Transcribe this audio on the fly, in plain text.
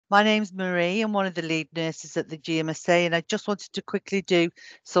My name's Marie. I'm one of the lead nurses at the GMSA, and I just wanted to quickly do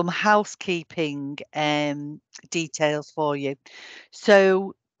some housekeeping details for you.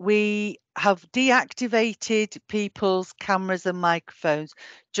 So we have deactivated people's cameras and microphones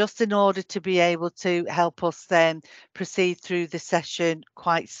just in order to be able to help us proceed through the session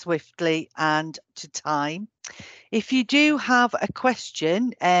quite swiftly and to time. If you do have a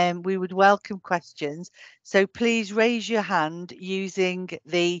question, we would welcome questions. So please raise your hand using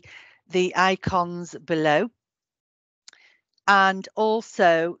the icons below. And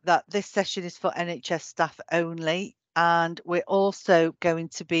also that this session is for NHS staff only. And we're also going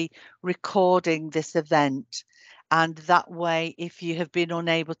to be recording this event. And that way, if you have been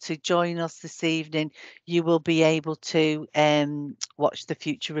unable to join us this evening, you will be able to watch the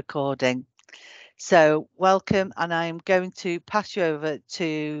future recording. So welcome, and I'm going to pass you over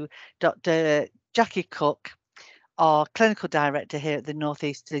to Dr. Jackie Cook, our clinical director here at the North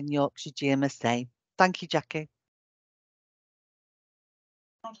Eastern Yorkshire GMSA. Thank you, Jackie.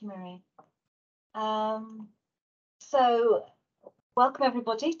 Thank you, Marie. So welcome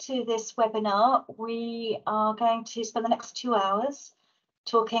everybody to this webinar. We are going to spend the next 2 hours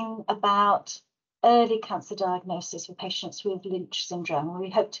talking about early cancer diagnosis for patients with Lynch syndrome. We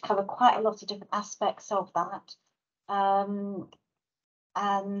hope to cover quite a lot of different aspects of that.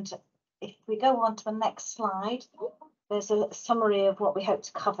 And if we go on to the next slide, there's a summary of what we hope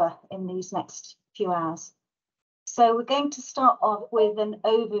to cover in these next few hours. So we're going to start off with an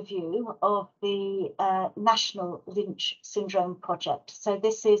overview of the National Lynch Syndrome Project. So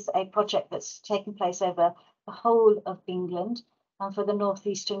this is a project that's taking place over the whole of England. And for the North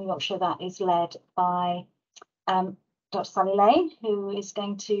Eastern Yorkshire, that is led by Dr. Sally Lane, who is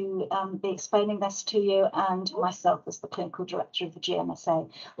going to be explaining this to you, and myself as the clinical director of the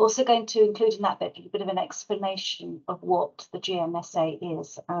GMSA. Also going to include in that bit a bit of an explanation of what the GMSA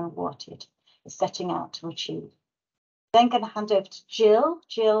is and what it is setting out to achieve. Then going to hand over to Jill.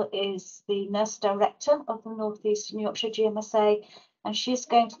 Jill is the nurse director of the North Eastern Yorkshire GMSA, and she's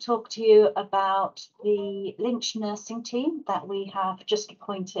going to talk to you about the Lynch nursing team that we have just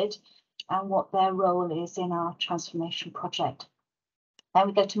appointed and what their role is in our transformation project. Then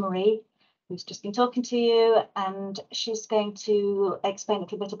we go to Marie, who's just been talking to you, and she's going to explain a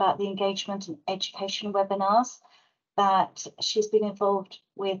little bit about the engagement and education webinars that she's been involved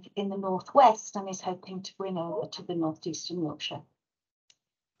with in the Northwest and is hoping to bring over to the North Eastern Yorkshire.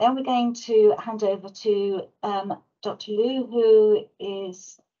 Then we're going to hand over to Dr. Lou, who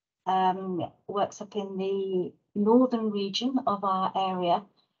is works up in the northern region of our area,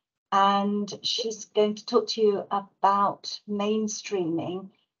 and she's going to talk to you about mainstreaming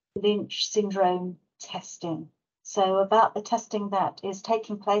Lynch syndrome testing. So about the testing that is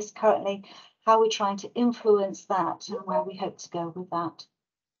taking place currently, how we're trying to influence that and where we hope to go with that.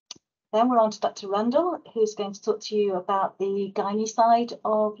 Then we're on to Dr. Rundle, who's going to talk to you about the gynae side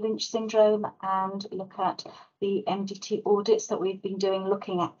of Lynch syndrome and look at the MDT audits that we've been doing,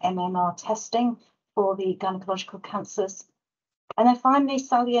 looking at MMR testing for the gynecological cancers. And then finally,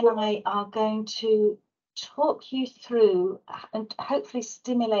 Sally and I are going to talk you through and hopefully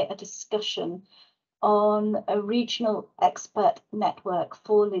stimulate a discussion on a regional expert network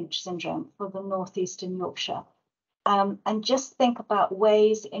for Lynch syndrome for the North Eastern Yorkshire. And just think about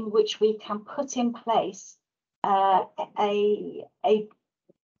ways in which we can put in place a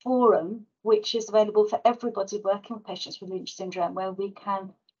forum which is available for everybody working with patients with Lynch syndrome, where we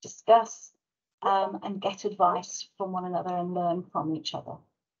can discuss and get advice from one another and learn from each other.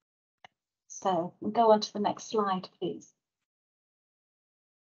 So we'll go on to the next slide, please.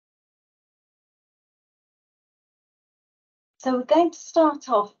 So we're going to start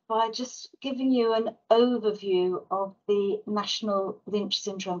off by just giving you an overview of the National Lynch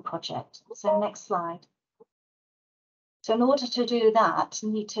Syndrome Project. So next slide. So in order to do that, I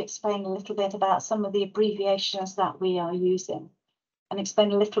need to explain a little bit about some of the abbreviations that we are using and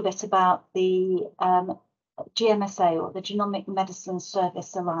explain a little bit about the GMSA, or the Genomic Medicine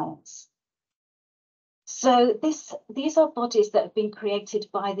Service Alliance. So these are bodies that have been created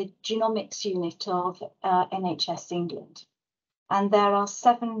by the genomics unit of NHS England. And there are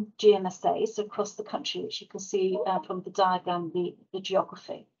 7 GMSAs across the country, which you can see from the diagram, the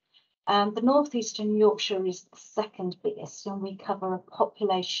geography. The North Eastern Yorkshire is the second biggest, and we cover a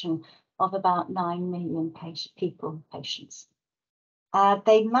population of about 9 million patients. They're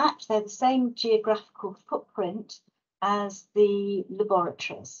the same geographical footprint as the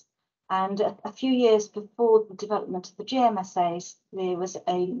laboratories. And a few years before the development of the GMSAs, there was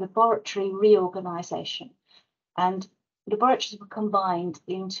a laboratory reorganisation. And laboratories were combined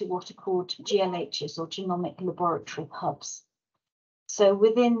into what are called GLHs, or genomic laboratory hubs. So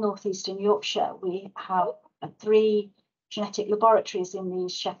within Northeastern Yorkshire, we have 3 genetic laboratories in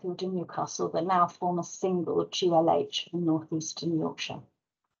these Sheffield and Newcastle that now form a single GLH in Northeastern Yorkshire.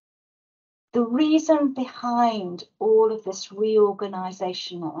 The reason behind all of this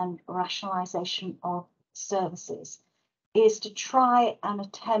reorganisation and rationalisation of services is to try and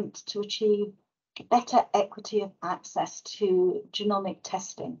attempt to achieve better equity of access to genomic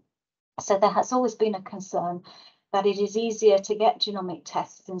testing. So there has always been a concern that it is easier to get genomic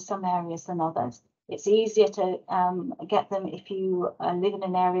tests in some areas than others. It's easier to get them if you live in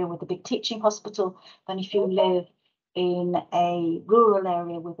an area with a big teaching hospital than if you live in a rural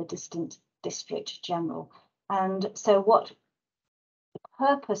area with a distant district general. And so what the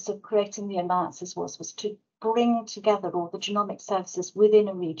purpose of creating the alliances was to bring together all the genomic services within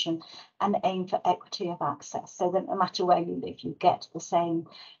a region and aim for equity of access, so that no matter where you live, you get the same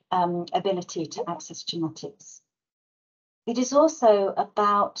ability to access genetics. It is also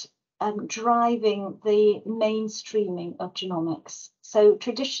about driving the mainstreaming of genomics. So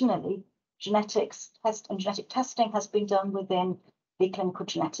traditionally, genetic testing has been done within the clinical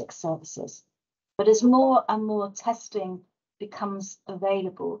genetics services. But as more and more testing becomes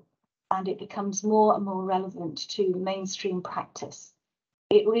available and it becomes more and more relevant to mainstream practice,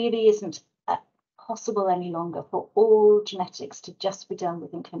 it really isn't possible any longer for all genetics to just be done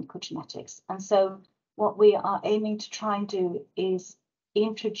within clinical genetics. And so what we are aiming to try and do is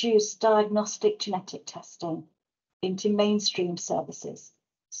introduce diagnostic genetic testing into mainstream services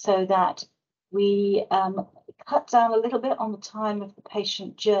so that we cut down a little bit on the time of the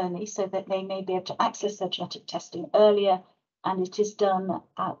patient journey so that they may be able to access their genetic testing earlier, and it is done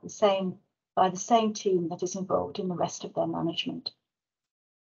by the same team that is involved in the rest of their management.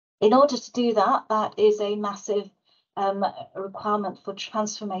 In order to do that, that is a massive requirement for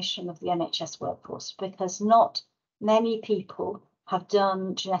transformation of the NHS workforce, because not many people have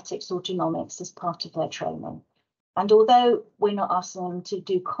done genetics or genomics as part of their training. And although we're not asking them to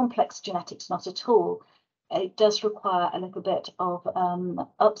do complex genetics, not at all, it does require a little bit of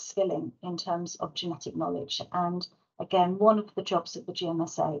upskilling in terms of genetic knowledge. And again, one of the jobs of the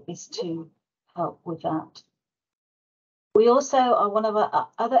GMSA is to help with that. We also are, one of our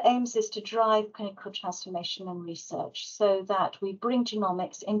other aims is to drive clinical transformation and research so that we bring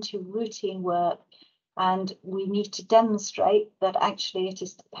genomics into routine work, and we need to demonstrate that actually it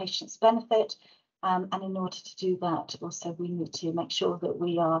is to the patient's benefit. And in order to do that, also we need to make sure that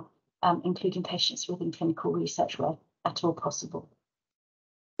we are including patients within clinical research where at all possible.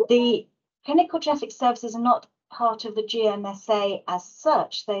 The clinical genetic services are not part of the GMSA as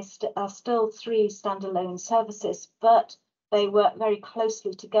such. They are still 3 standalone services, but they work very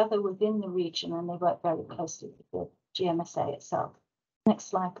closely together within the region, and they work very closely with the GMSA itself. Next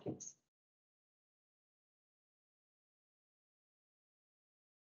slide, please.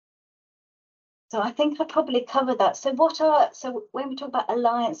 So I think I probably covered that. So when we talk about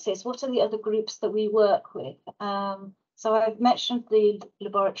alliances, what are the other groups that we work with? So I've mentioned the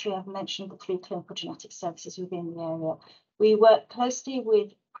laboratory, I've mentioned the 3 clinical genetic services within the area. We work closely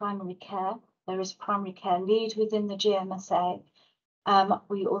with primary care. There is a primary care lead within the GMSA.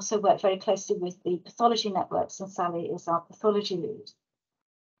 We also work very closely with the pathology networks, and Sally is our pathology lead.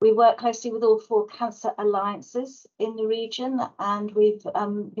 We work closely with all 4 cancer alliances in the region, and we've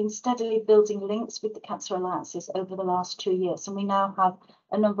been steadily building links with the cancer alliances over the last 2 years. And we now have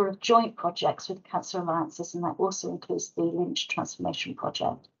a number of joint projects with cancer alliances, and that also includes the Lynch Transformation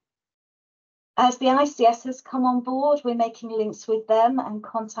Project. As the ICS has come on board, we're making links with them and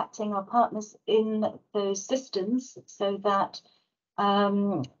contacting our partners in those systems so that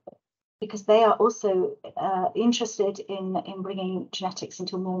because they are also interested in bringing genetics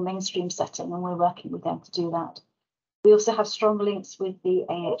into a more mainstream setting, and we're working with them to do that. We also have strong links with the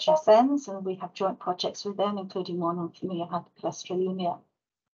AHSNs, and we have joint projects with them, including one on familial hypercholesterolemia.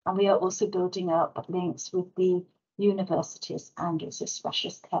 And we are also building up links with the universities and also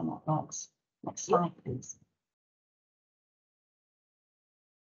specialist care networks. Next slide, please.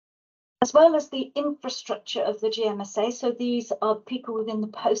 As well as the infrastructure of the GMSA, so these are people within the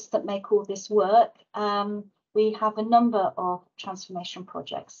post that make all this work. We have a number of transformation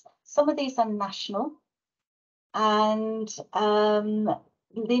projects. Some of these are national, and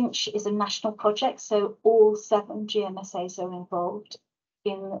Lynch is a national project, so all 7 GMSAs are involved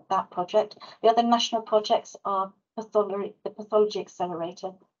in that project. The other national projects are the Pathology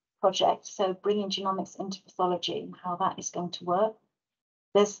Accelerator project, so bringing genomics into pathology and how that is going to work.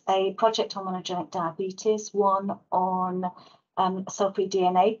 There's a project on monogenic diabetes, one on cell-free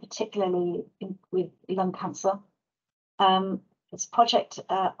DNA, particularly with lung cancer. It's a project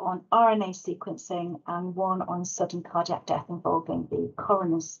on RNA sequencing and one on sudden cardiac death involving the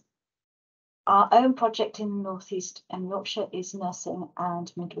coroners. Our own project in the North East and Yorkshire is nursing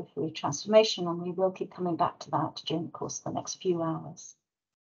and midwifery transformation, and we will keep coming back to that during the course of the next few hours.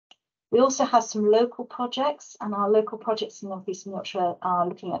 We also have some local projects, and our local projects in North East and Yorkshire are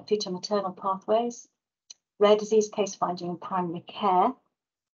looking at fetal-maternal pathways, rare disease case finding in primary care,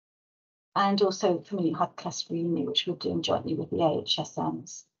 and also familial hypercholesterolemia, which we're doing jointly with the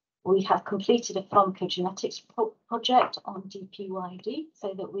AHSNs. We have completed a pharmacogenetics project on DPYD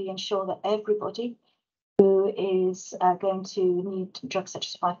so that we ensure that everybody who is going to need drugs such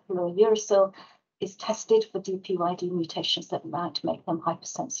as 5-fluorouracil is tested for DPYD mutations that might make them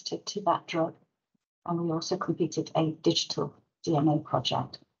hypersensitive to that drug. And we also completed a digital DNA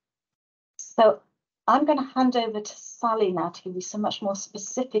project. So I'm going to hand over to Sally now to give you some much more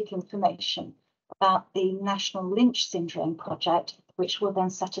specific information about the National Lynch Syndrome project, which will then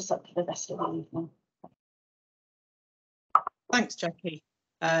set us up for the rest of the evening. Thanks, Jackie.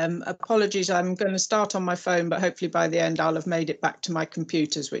 Apologies, I'm going to start on my phone, but hopefully by the end I'll have made it back to my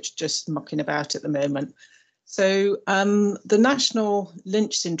computers, which are just mucking about at the moment. So the National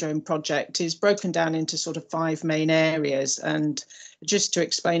Lynch Syndrome project is broken down into sort of 5 main areas, and just to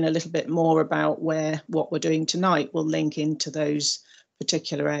explain a little bit more about what we're doing tonight, we'll link into those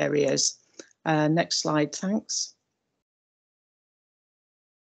particular areas. Next slide, thanks.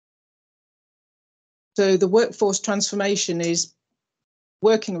 So the workforce transformation is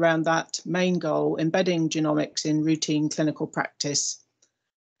working around that main goal, embedding genomics in routine clinical practice.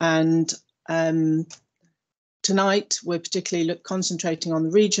 And tonight, we're particularly concentrating on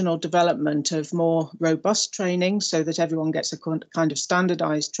the regional development of more robust training so that everyone gets a kind of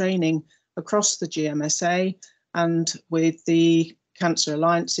standardised training across the GMSA, and with the Cancer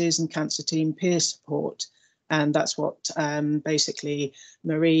Alliances and Cancer Team peer support. And that's what basically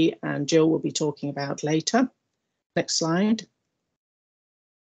Marie and Jill will be talking about later. Next slide.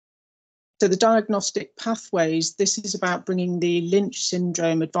 So the diagnostic pathways, this is about bringing the Lynch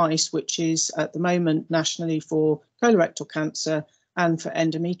syndrome advice, which is at the moment nationally for colorectal cancer and for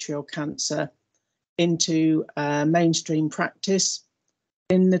endometrial cancer, into mainstream practice.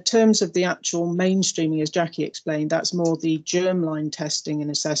 In the terms of the actual mainstreaming, as Jackie explained, that's more the germline testing and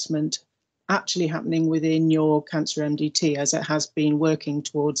assessment actually happening within your cancer MDT, as it has been working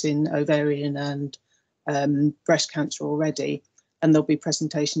towards in ovarian and breast cancer already. And there'll be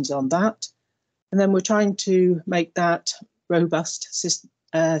presentations on that. And then we're trying to make that robust,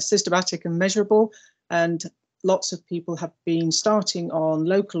 systematic and measurable. And lots of people have been starting on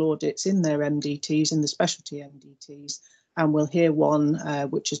local audits in their MDTs, in the specialty MDTs. And we'll hear one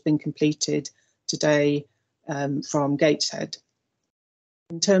which has been completed today from Gateshead.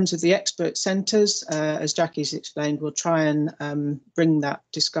 In terms of the expert centres, as Jackie's explained, we'll try and bring that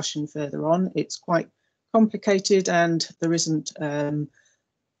discussion further on. It's quite complicated and there isn't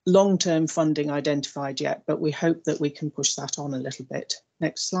long-term funding identified yet, but we hope that we can push that on a little bit.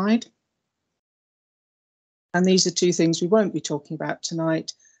 Next slide. And these are 2 things we won't be talking about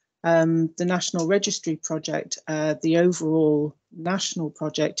tonight. The National Registry Project, the overall national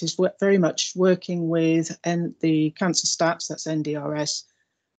project, is very much working with the Cancer Stats, that's NDRS,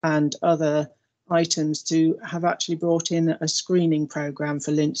 and other items to have actually brought in a screening programme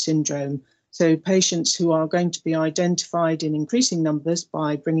for Lynch syndrome. So patients who are going to be identified in increasing numbers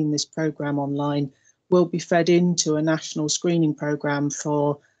by bringing this programme online will be fed into a national screening programme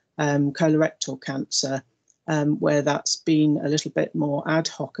for colorectal cancer, where that's been a little bit more ad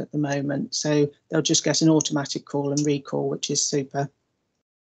hoc at the moment. So they'll just get an automatic call and recall, which is super.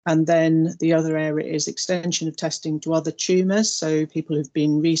 And then the other area is extension of testing to other tumours. So people who've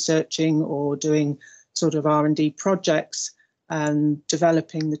been researching or doing sort of R&D projects and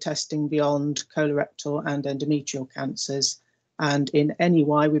developing the testing beyond colorectal and endometrial cancers. And in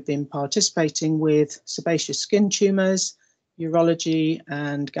NEY, we've been participating with sebaceous skin tumours, urology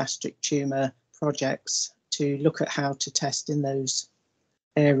and gastric tumour projects to look at how to test in those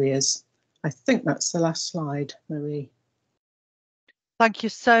areas. I think that's the last slide, Marie. Thank you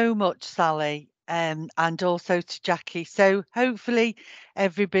so much, Sally, and also to Jackie. So hopefully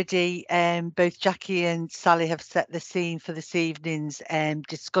everybody, both Jackie and Sally, have set the scene for this evening's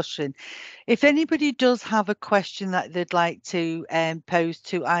discussion. If anybody does have a question that they'd like to pose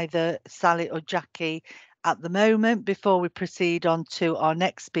to either Sally or Jackie at the moment, before we proceed on to our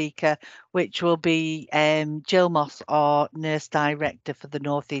next speaker, which will be Jill Moss, our Nurse Director for the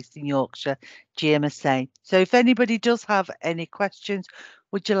North Eastern Yorkshire GMSA. So if anybody does have any questions,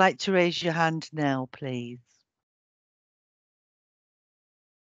 would you like to raise your hand now, please?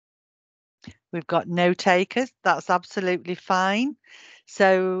 We've got no takers. That's absolutely fine.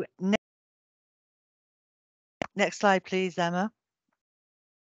 So next slide, please, Emma.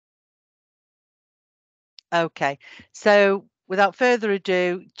 Okay, so without further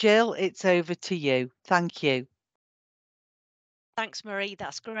ado, Jill, it's over to you. Thank you. Thanks, Marie.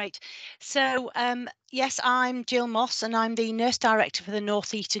 That's great. So, yes, I'm Jill Moss and I'm the Nurse Director for the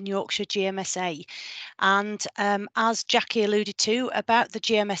North East and Yorkshire GMSA. And as Jackie alluded to about the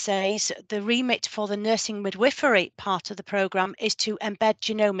GMSAs, the remit for the nursing midwifery part of the programme is to embed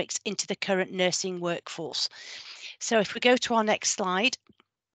genomics into the current nursing workforce. So if we go to our next slide.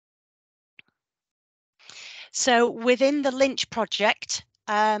 So within the Lynch project,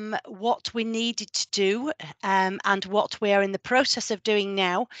 what we needed to do and what we are in the process of doing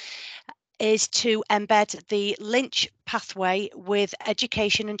now is to embed the Lynch pathway with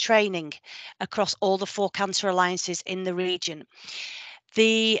education and training across all the 4 cancer alliances in the region.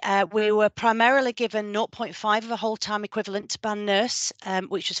 We were primarily given 0.5 of a whole-time equivalent band nurse,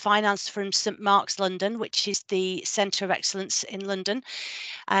 which was financed from St Mark's London, which is the Centre of Excellence in London.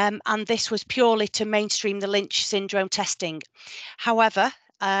 And this was purely to mainstream the Lynch syndrome testing. However,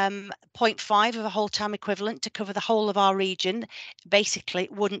 0.5 of a whole-time equivalent to cover the whole of our region basically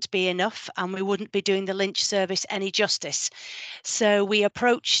wouldn't be enough, and we wouldn't be doing the Lynch service any justice. So we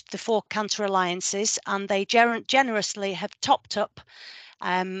approached the 4 cancer alliances, and they generously have topped up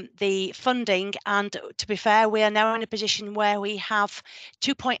the funding, and to be fair, we are now in a position where we have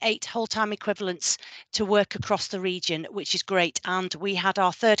 2.8 whole-time equivalents to work across the region, which is great. And we had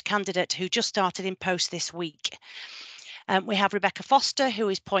our 3rd candidate who just started in post this week. We have Rebecca Foster, who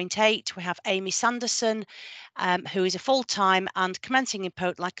is 0.8. We have Amy Sanderson, who is a full-time, and commencing in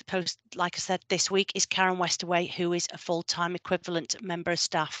post, like I said, this week is Karen Westaway, who is a full-time equivalent member of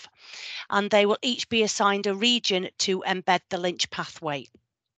staff. And they will each be assigned a region to embed the Lynch pathway.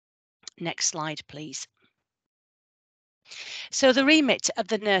 Next slide, please. So the remit of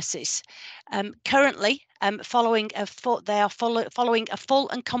the nurses currently following a full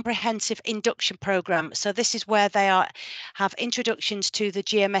and comprehensive induction programme. So this is where they have introductions to the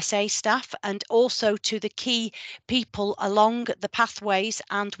GMSA staff and also to the key people along the pathways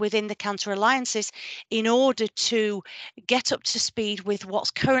and within the cancer alliances in order to get up to speed with what's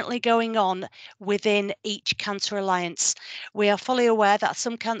currently going on within each cancer alliance. We are fully aware that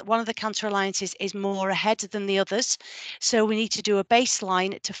one of the cancer alliances is more ahead than the others. So we need to do a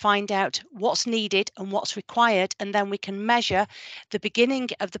baseline to find out what's needed and what's required, and then we can measure the beginning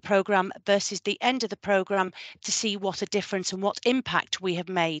of the programme versus the end of the programme to see what a difference and what impact we have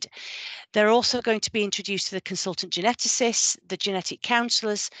made. They're also going to be introduced to the consultant geneticists, the genetic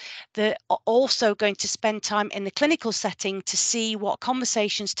counsellors. They're also going to spend time in the clinical setting to see what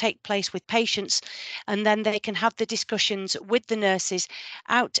conversations take place with patients, and then they can have the discussions with the nurses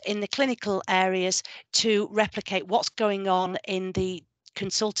out in the clinical areas to replicate what's going on in the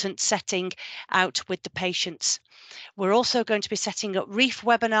consultant setting out with the patients. We're also going to be setting up REEF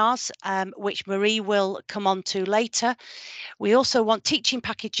webinars, which Marie will come on to later. We also want teaching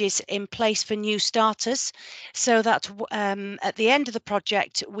packages in place for new starters so that at the end of the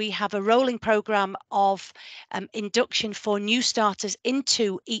project, we have a rolling programme of induction for new starters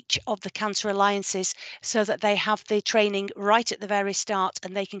into each of the cancer alliances so that they have the training right at the very start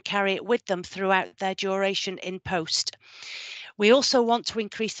and they can carry it with them throughout their duration in post. We also want to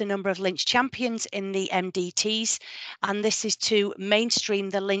increase the number of Lynch champions in the MDTs, and this is to mainstream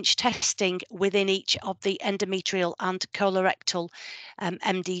the Lynch testing within each of the endometrial and colorectal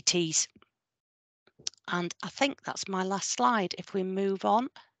MDTs. And I think that's my last slide. If we move on.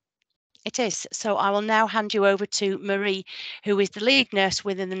 It is. So I will now hand you over to Marie, who is the lead nurse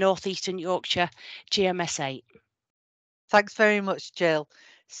within the North East and Yorkshire GMSA. Thanks very much, Jill.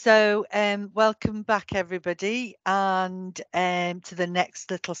 So welcome back, everybody, and to the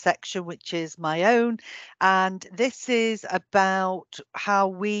next little section, which is my own. And this is about how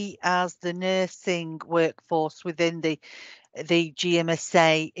we as the nursing workforce within the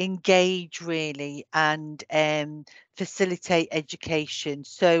GMSA engage really and facilitate education.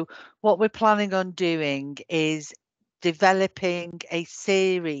 So what we're planning on doing is developing a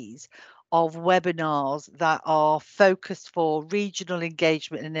series of webinars that are focused for regional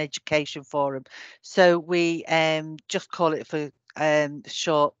engagement and education forum. So we just call it for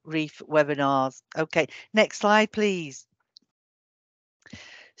short REEF webinars. Okay, next slide, please.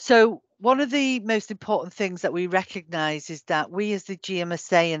 So one of the most important things that we recognise is that we as the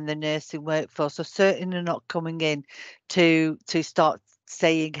GMSA and the nursing workforce are certainly not coming in to start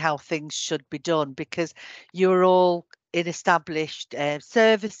saying how things should be done, because you're all in established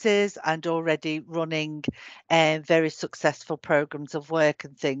services and already running very successful programs of work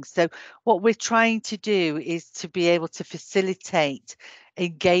and things. So what we're trying to do is to be able to facilitate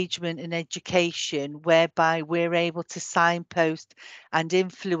engagement and education, whereby we're able to signpost and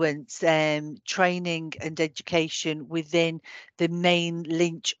influence training and education within the main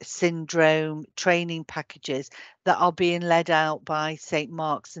Lynch syndrome training packages that are being led out by St.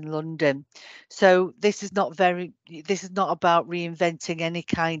 Mark's in London. So this is not about reinventing any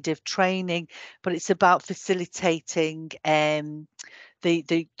kind of training, but it's about facilitating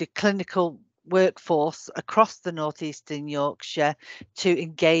the clinical workforce across the northeastern Yorkshire to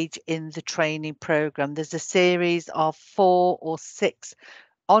engage in the training programme. There's a series of 4 or 6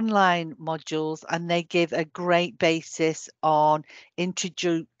 online modules, and they give a great basis on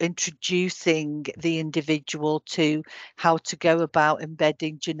introducing the individual to how to go about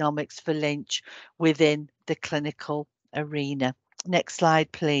embedding genomics for Lynch within the clinical arena. Next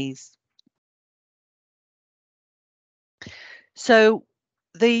slide, please. So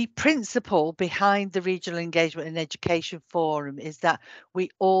the principle behind the Regional Engagement and Education Forum is that we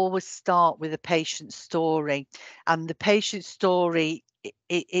always start with a patient story, and the patient story,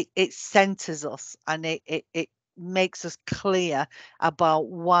 it centres us, and it makes us clear about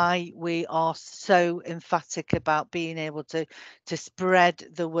why we are so emphatic about being able to spread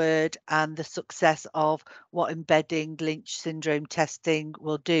the word and the success of what embedding Lynch syndrome testing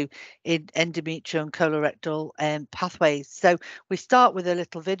will do in endometrial and colorectal pathways. So we start with a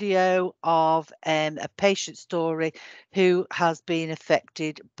little video of a patient story who has been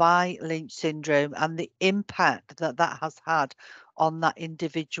affected by Lynch syndrome and the impact that that has had on that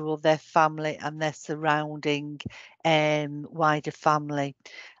individual, their family and their surrounding wider family.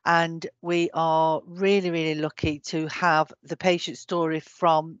 And we are really, really lucky to have the patient story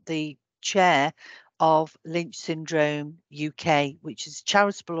from the chair of Lynch Syndrome UK, which is a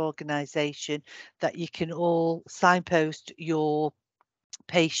charitable organisation that you can all signpost your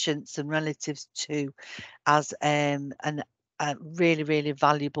patients and relatives to as a really, really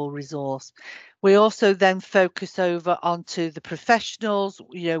valuable resource. We also then focus over onto the professionals.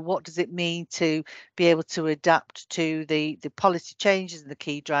 You know, what does it mean to be able to adapt to the policy changes and the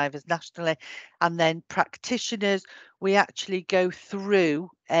key drivers nationally? And then practitioners, we actually go through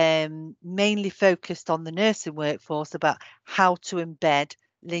mainly focused on the nursing workforce about how to embed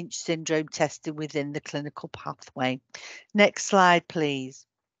Lynch syndrome testing within the clinical pathway. Next slide, please.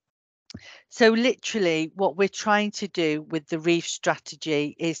 So literally what we're trying to do with the REEF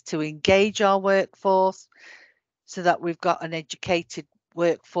strategy is to engage our workforce so that we've got an educated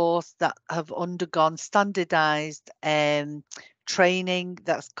workforce that have undergone standardised training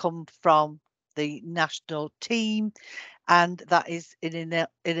that's come from the national team, and that is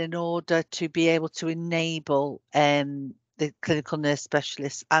in order to be able to enable the clinical nurse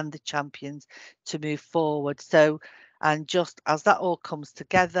specialists and the champions to move forward. So, and just as that all comes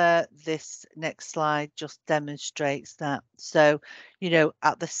together, this next slide just demonstrates that. So, you know,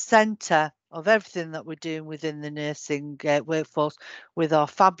 at the centre of everything that we're doing within the nursing workforce with our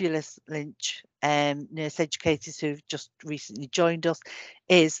fabulous Lynch nurse educators who've just recently joined us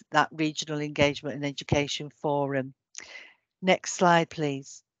is that Regional Engagement and Education Forum. Next slide,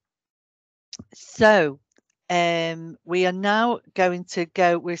 please. So we are now going to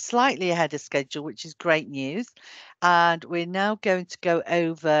go, we're slightly ahead of schedule, which is great news. And we're now going to go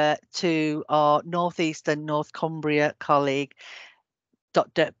over to our North East and North Cumbria colleague,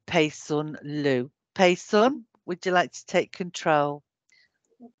 Dr. Pei-Sun Liu. Pei-Sun, would you like to take control?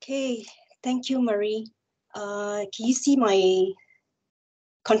 Okay, thank you, Marie. Can you see my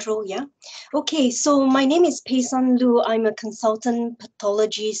control? Yeah. Okay, so my name is Pei-Sun Liu. I'm a consultant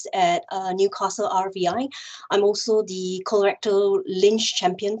pathologist at Newcastle RVI. I'm also the colorectal Lynch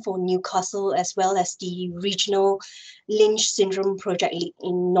champion for Newcastle, as well as the regional Lynch syndrome project lead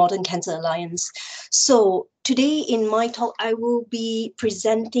in Northern Cancer Alliance. So today in my talk, I will be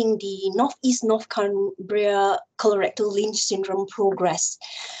presenting the Northeast North Cumbria colorectal Lynch syndrome progress.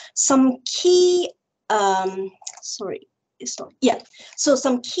 Some key, so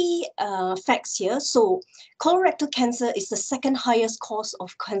some key facts here. So colorectal cancer is the second highest cause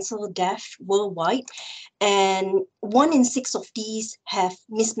of cancer death worldwide, and 1 in 6 of these have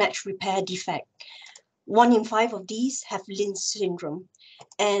mismatch repair defect. 1 in 5 of these have Lynch syndrome.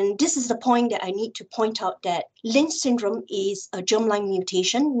 And this is the point that I need to point out, that Lynch syndrome is a germline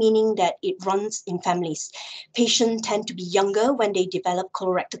mutation, meaning that it runs in families. Patients tend to be younger when they develop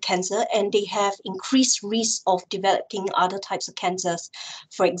colorectal cancer, and they have increased risk of developing other types of cancers.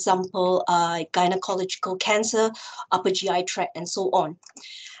 For example, gynecological cancer, upper GI tract, and so on.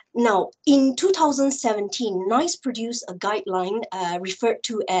 Now, in 2017, NICE produced a guideline referred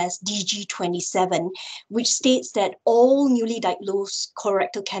to as DG27, which states that all newly diagnosed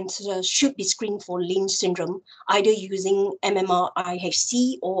colorectal cancer should be screened for Lynch syndrome, either using MMR,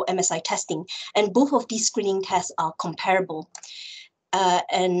 IHC, or MSI testing. And both of these screening tests are comparable.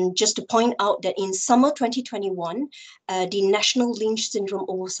 And just to point out that in summer 2021, the National Lynch Syndrome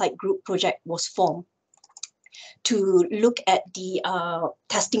Oversight Group project was formed to look at the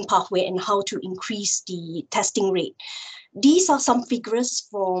testing pathway and how to increase the testing rate. These are some figures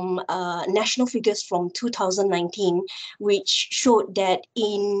from national figures from 2019, which showed that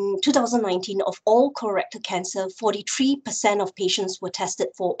in 2019 of all colorectal cancer, 43% of patients were tested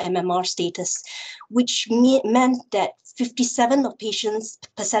for MMR status, which meant that 57%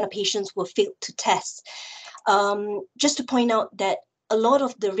 of patients were failed to test. Just to point out that a lot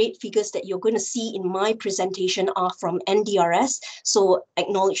of the rate figures that you're going to see in my presentation are from NDRS. So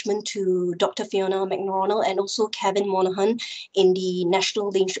acknowledgement to Dr. Fiona McNornell and also Kevin Monahan in the National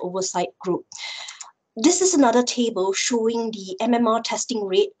Lynch Oversight Group. This is another table showing the MMR testing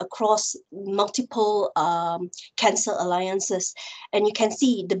rate across multiple cancer alliances. And you can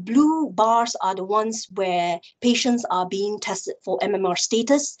see the blue bars are the ones where patients are being tested for MMR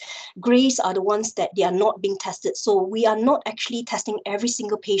status. Grays are the ones that they are not being tested. So we are not actually testing every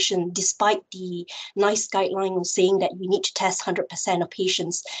single patient, despite the NICE guideline saying that we need to test 100% of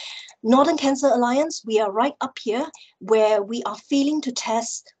patients. Northern Cancer Alliance, we are right up here where we are failing to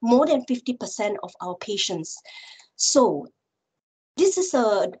test more than 50% of our patients. So this is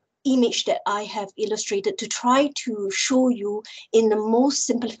an image that I have illustrated to try to show you in the most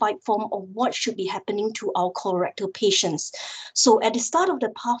simplified form of what should be happening to our colorectal patients. So at the start of the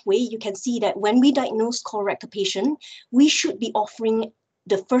pathway, you can see that when we diagnose colorectal patient, we should be offering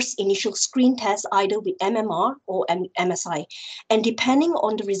the first initial screen test either with MMR or MSI. And depending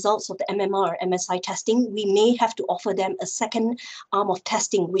on the results of the MMR or MSI testing, we may have to offer them a second arm of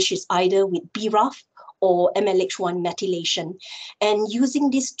testing, which is either with BRAF or MLH1 methylation. And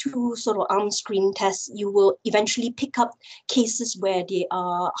using these two sort of arm screen tests, you will eventually pick up cases where they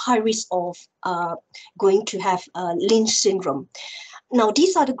are high risk of going to have Lynch syndrome. Now,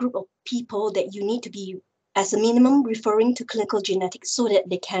 these are the group of people that you need to be, as a minimum, referring to clinical genetics so that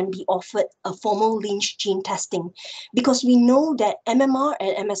they can be offered a formal Lynch gene testing. Because we know that MMR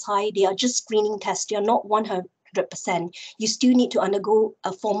and MSI, they are just screening tests. They are not 100%. You still need to undergo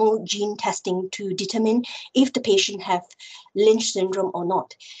a formal gene testing to determine if the patient have Lynch syndrome or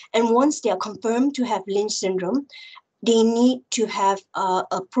not. And once they are confirmed to have Lynch syndrome, they need to have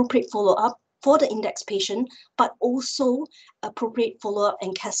appropriate follow-up for the index patient, but also appropriate follow-up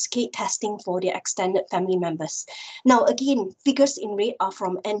and cascade testing for their extended family members. Now, again, figures in red are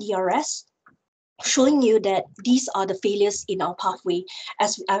from NDRS, showing you that these are the failures in our pathway.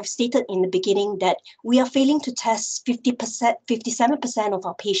 As I've stated in the beginning, that we are failing to test 50%, 57% of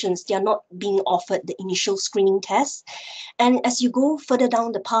our patients. They are not being offered the initial screening test. And as you go further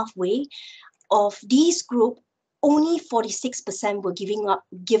down the pathway of these group, only 46% were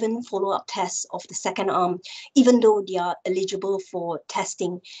given follow-up tests of the second arm, even though they are eligible for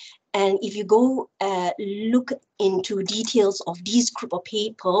testing. And if you go look into details of these group of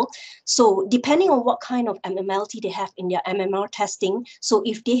people, so depending on what kind of abnormality they have in their MMR testing, so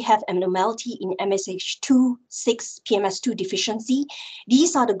if they have abnormality in MSH2, 6, PMS2 deficiency,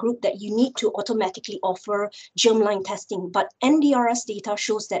 these are the group that you need to automatically offer germline testing. But NDRS data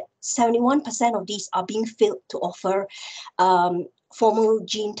shows that 71% of these are being failed to offer formal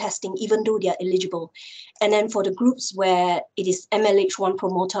gene testing, even though they are eligible. And then for the groups where it is MLH1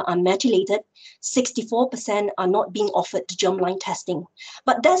 promoter unmethylated, 64% are not being offered the germline testing.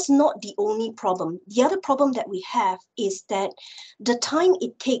 But that's not the only problem. The other problem that we have is that the time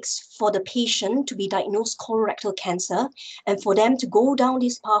it takes for the patient to be diagnosed colorectal cancer and for them to go down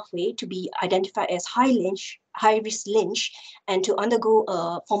this pathway to be identified as high-risk Lynch and to undergo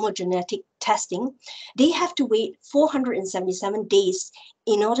a formal genetic testing, they have to wait 477 days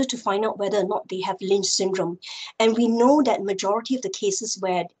in order to find out whether or not they have Lynch syndrome. And we know that majority of the cases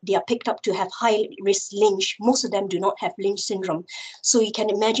where they are picked up to have high-risk Lynch, most of them do not have Lynch syndrome. So you can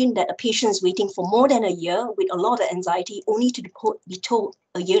imagine that a patient is waiting for more than a year with a lot of anxiety, only to be told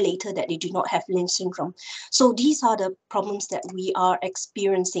a year later that they do not have Lynch syndrome. So these are the problems that we are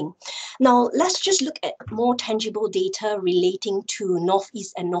experiencing. Now, let's just look at more tangible data relating to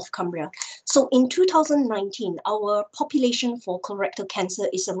Northeast and North Cumbria. So in 2019, our population for colorectal cancer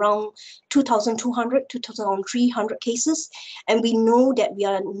is around 2,200 to 2,300 cases. And we know that we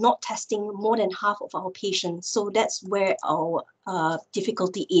are not testing more than half of our patients. So that's where our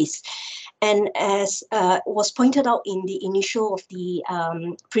difficulty is. And as was pointed out in the initial of the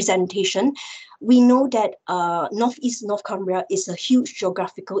presentation, we know that Northeast North Cumbria is a huge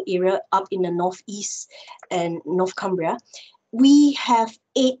geographical area up in the Northeast and North Cumbria. We have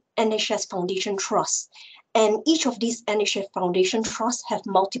 8 NHS Foundation Trusts, and each of these NHS Foundation Trusts have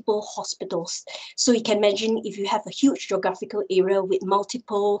multiple hospitals. So you can imagine if you have a huge geographical area with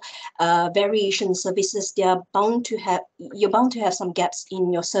multiple variation services, you're bound to have some gaps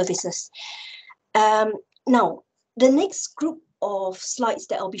in your services. Now, the next group of slides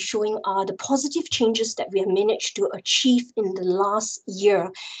that I'll be showing are the positive changes that we have managed to achieve in the last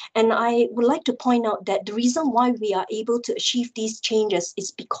year. And I would like to point out that the reason why we are able to achieve these changes is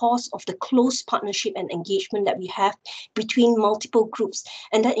because of the close partnership and engagement that we have between multiple groups.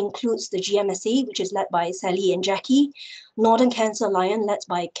 And that includes the GMSA, which is led by Sally and Jackie, Northern Cancer Alliance, led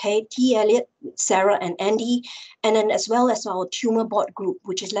by Katie Elliott, Sarah and Andy, and then as well as our tumor board group,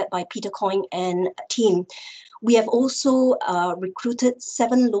 which is led by Peter Coyne and team. We have also recruited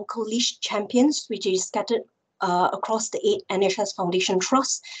 7 local leash champions, which is scattered across the 8 NHS Foundation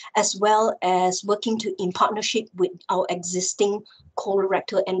Trusts, as well as working in partnership with our existing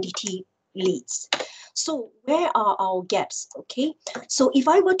colorectal MDT leads. So where are our gaps? Okay, so if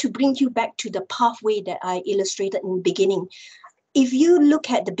I were to bring you back to the pathway that I illustrated in the beginning, if you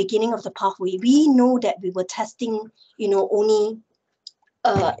look at the beginning of the pathway, we know that we were testing, only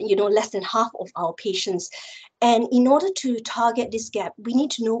less than half of our patients. And in order to target this gap, we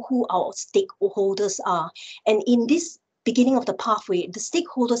need to know who our stakeholders are. And in this beginning of the pathway, the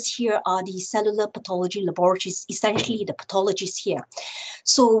stakeholders here are the cellular pathology laboratories, essentially the pathologists here.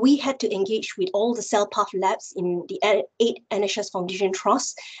 So we had to engage with all the cell path labs in the 8 NHS Foundation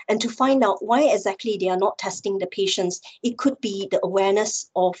Trusts and to find out why exactly they are not testing the patients. It could be the awareness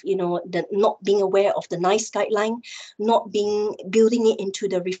of, the not being aware of the NICE guideline, not building it into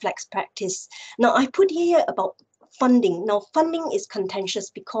the reflex practice. Now, I put here about funding. Now, funding is contentious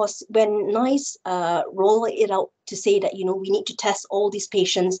because when NICE roll it out to say that, we need to test all these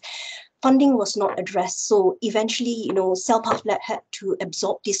patients, funding was not addressed. So eventually, Cell Path Lab had to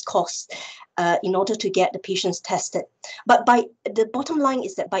absorb this cost in order to get the patients tested. But by the bottom line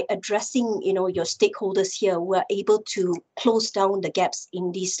is that by addressing, your stakeholders here, we're able to close down the gaps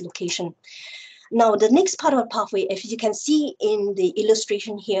in this location. Now, the next part of the pathway, if you can see in the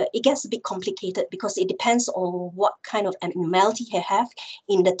illustration here, it gets a bit complicated because it depends on what kind of abnormality you have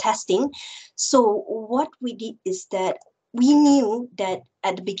in the testing. So what we did is that we knew that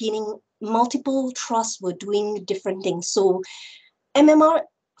at the beginning, multiple trusts were doing different things. So MMR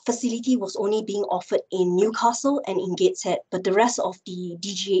facility was only being offered in Newcastle and in Gateshead, but the rest of the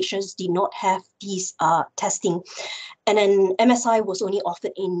DGHs did not have these testing. And then MSI was only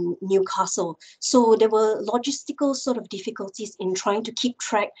offered in Newcastle. So there were logistical sort of difficulties in trying to keep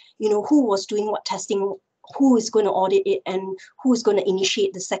track, who was doing what testing, who is going to audit it, and who is going to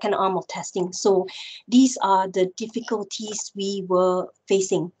initiate the second arm of testing. So these are the difficulties we were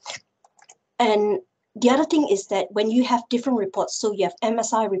facing. And the other thing is that when you have different reports, so you have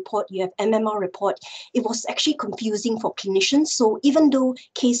MSI report, you have MMR report, it was actually confusing for clinicians. So even though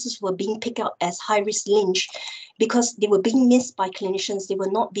cases were being picked up as high-risk Lynch, because they were being missed by clinicians, they were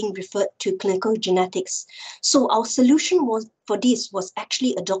not being referred to clinical genetics. So our solution for this was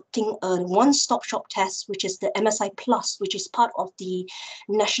actually adopting a one-stop shop test, which is the MSI Plus, which is part of the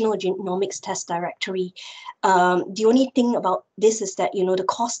National Genomics Test Directory. The only thing about this is that, the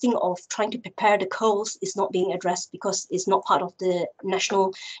costing of trying to prepare the curls is not being addressed because it's not part of the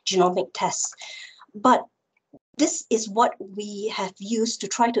National Genomic Test. But this is what we have used to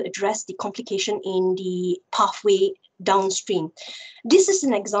try to address the complication in the pathway downstream. This is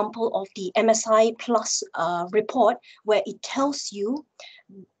an example of the MSI Plus report where it tells you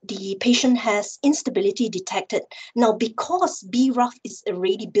the patient has instability detected. Now, because BRAF is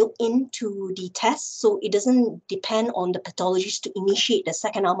already built into the test, so it doesn't depend on the pathologist to initiate the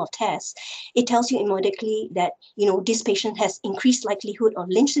second arm of test, it tells you immediately that, this patient has increased likelihood of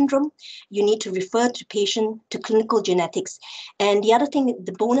Lynch syndrome. You need to refer the patient to clinical genetics. And the other thing,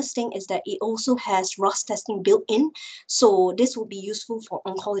 the bonus thing is that it also has RAS testing built in. So this will be useful for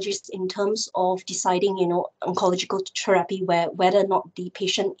oncologists in terms of deciding, oncological therapy whether or not the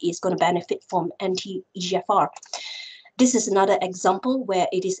patient is going to benefit from anti-EGFR. This is another example where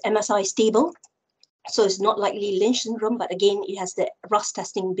it is MSI stable. So it's not likely Lynch syndrome, but again, it has the RAS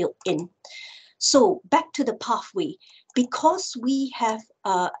testing built in. So back to the pathway, because we have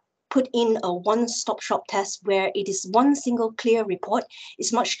put in a one-stop shop test where it is one single clear report,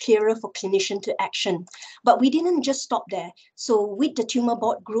 it's much clearer for clinician to action. But we didn't just stop there. So with the tumor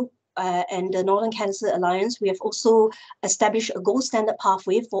board group, and the Northern Cancer Alliance, we have also established a gold standard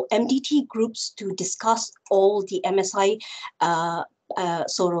pathway for MDT groups to discuss all the MSI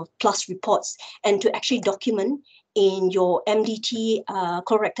sort of plus reports and to actually document in your MDT,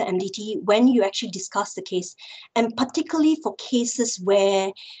 colorectal MDT, when you actually discuss the case, and particularly for cases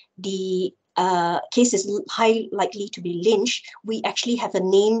where the case is high likely to be Lynch, we actually have a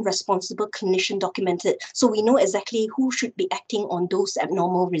named responsible clinician documented, so we know exactly who should be acting on those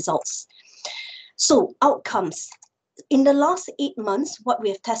abnormal results. So outcomes. In the last 8 months, what we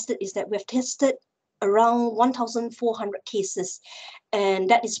have tested is that we have tested around 1,400 cases, and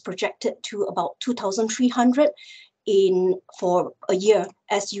that is projected to about 2,300 for a year.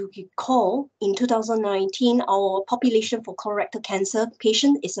 As you recall, in 2019, our population for colorectal cancer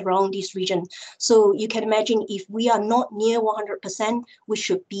patient is around this region. So you can imagine if we are not near 100%, we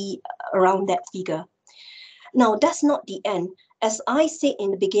should be around that figure. Now, that's not the end. As I said in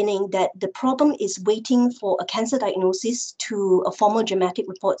the beginning, that the problem is waiting for a cancer diagnosis to a formal genetic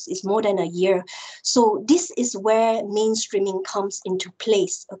reports is more than a year. So this is where mainstreaming comes into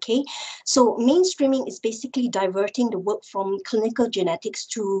place, okay? So mainstreaming is basically diverting the work from clinical genetics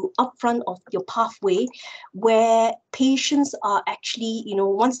to upfront of your pathway, where patients are actually,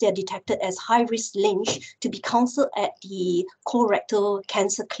 once they're detected as high-risk Lynch, to be counseled at the colorectal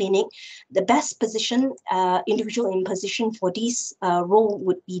cancer clinic. The best position, individual in position for these role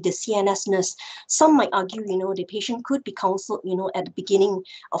would be the CNS nurse. Some might argue, the patient could be counseled, at the beginning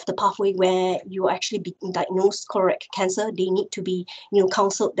of the pathway where you actually be diagnosed colorectal cancer. They need to be,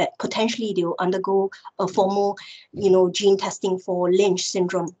 counseled that potentially they will undergo a formal, gene testing for Lynch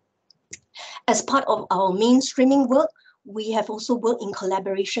syndrome. As part of our mainstreaming work, we have also worked in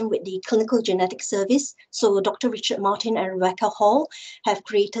collaboration with the Clinical Genetics Service. So Dr. Richard Martin and Rebecca Hall have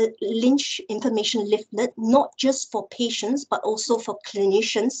created Lynch information leaflet, not just for patients, but also for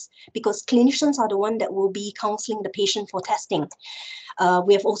clinicians, because clinicians are the one that will be counseling the patient for testing.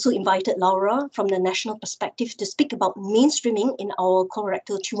 We have also invited Laura from the national perspective to speak about mainstreaming in our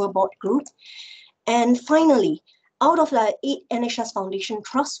colorectal tumor board group. And finally, out of the 8 NHS Foundation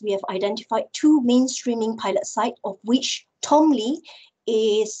trusts, we have identified 2 mainstreaming pilot sites, of which Tom Lee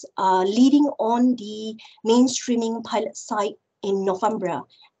is leading on the mainstreaming pilot site in Northumbria.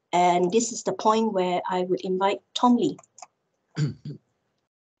 And this is the point where I would invite Tom Lee.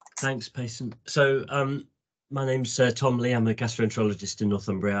 Thanks, Payson. So my name's Tom Lee. I'm a gastroenterologist in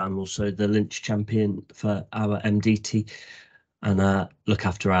Northumbria. I'm also the Lynch champion for our MDT, and look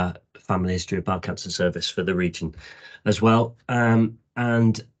after our family history of bowel cancer service for the region as well. And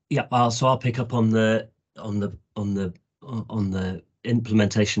yeah, so I'll pick up on the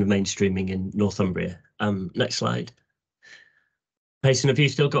implementation of mainstreaming in Northumbria. Next slide. Payson, have you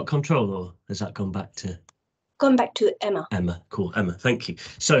still got control, or has that gone back to? Gone back to Emma. Emma, cool. Emma, thank you.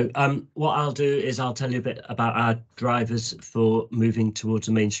 So what I'll do is I'll tell you a bit about our drivers for moving towards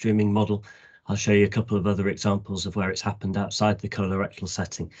a mainstreaming model. I'll show you a couple of other examples of where it's happened outside the colorectal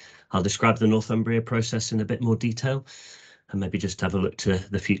setting. I'll describe the Northumbria process in a bit more detail, and maybe just have a look to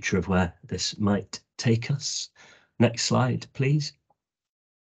the future of where this might take us. Next slide, please.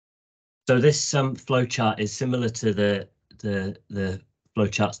 So this flowchart is similar to the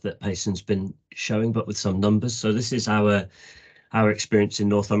flowcharts that Payson's been showing, but with some numbers. So this is our experience in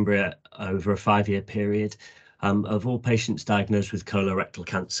Northumbria over a 5-year period of all patients diagnosed with colorectal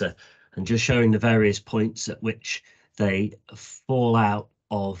cancer, and just showing the various points at which they fall out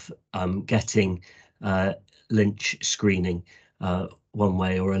of getting Lynch screening one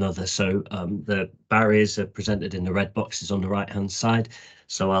way or another. So the barriers are presented in the red boxes on the right hand side.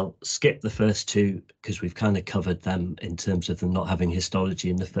 So I'll skip the first 2 because we've kind of covered them in terms of them not having histology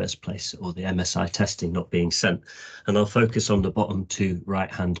in the first place, or the MSI testing not being sent. And I'll focus on the bottom 2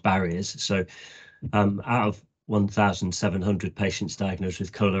 right hand barriers. So out of 1,700 patients diagnosed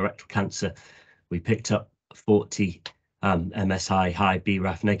with colorectal cancer, we picked up 40 MSI high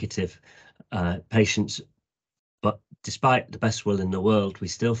BRAF negative patients. But despite the best will in the world, we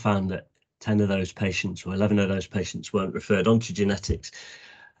still found that 10 of those patients, or 11 of those patients, weren't referred on to genetics.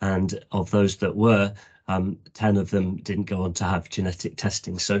 And of those that were, 10 of them didn't go on to have genetic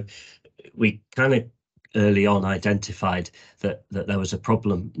testing. So we kind of early on identified that there was a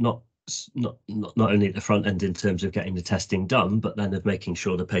problem, not only at the front end in terms of getting the testing done, but then of making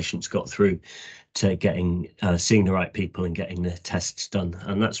sure the patients got through to getting seeing the right people and getting the tests done.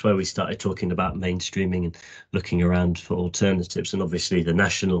 And that's where we started talking about mainstreaming and looking around for alternatives. And obviously the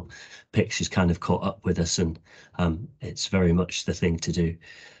national picture's kind of caught up with us, and it's very much the thing to do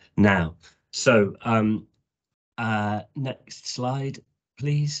now. So next slide,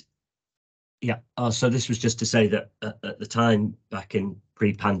 please. Yeah, so this was just to say that at the time, back in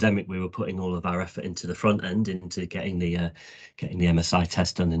pre-pandemic, we were putting all of our effort into the front end, into getting the MSI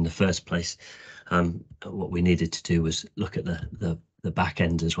test done in the first place. What we needed to do was look at the back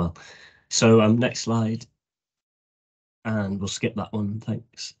end as well. So next slide, and we'll skip that one,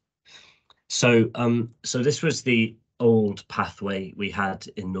 thanks. So so this was the old pathway we had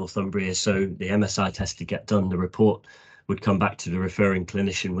in Northumbria. So the MSI test to get done, the report would come back to the referring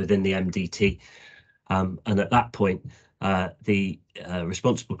clinician within the MDT, and at that point the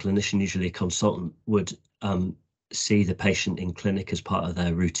responsible clinician, usually a consultant, would see the patient in clinic as part of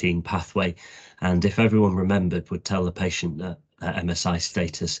their routine pathway, and if everyone remembered, would tell the patient their MSI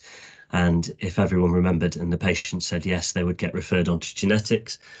status. And if everyone remembered and the patient said yes, they would get referred on to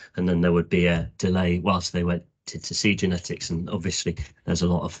genetics, and then there would be a delay whilst they went to see genetics. And obviously there's a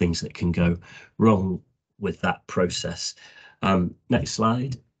lot of things that can go wrong with that process. Next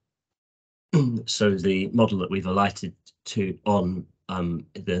slide. So the model that we've alighted to on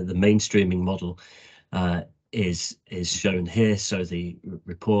the mainstreaming model is shown here. So the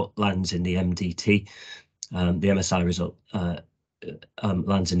report lands in the MDT, the MSI result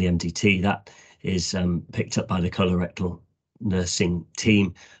lands in the MDT. That is picked up by the colorectal nursing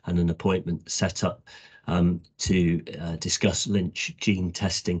team, and an appointment set up to discuss Lynch gene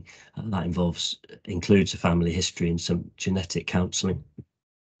testing. That includes a family history and some genetic counselling,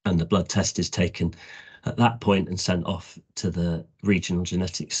 and the blood test is taken at that point and sent off to the regional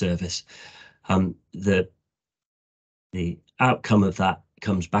genetic service. The outcome of that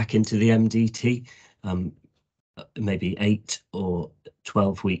comes back into the MDT maybe 8 or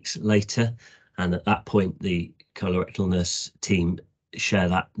 12 weeks later, and at that point the colorectal nurse team share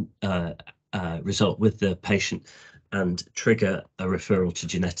that result with the patient and trigger a referral to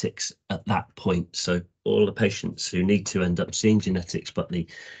genetics at that point. So all the patients who need to end up seeing genetics, but the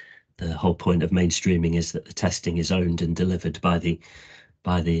whole point of mainstreaming is that the testing is owned and delivered by the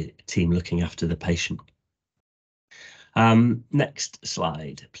team looking after the patient. Next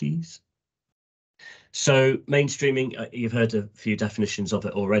slide, please. So mainstreaming, you've heard a few definitions of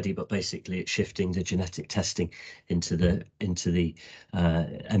it already, but basically it's shifting the genetic testing into the MDT,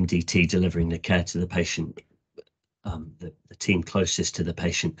 delivering the care to the patient, the team closest to the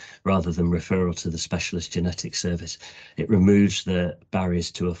patient, rather than referral to the specialist genetic service. It removes the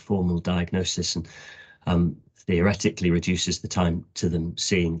barriers to a formal diagnosis and theoretically reduces the time to them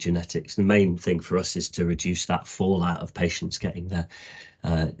seeing genetics. The main thing for us is to reduce that fallout of patients getting their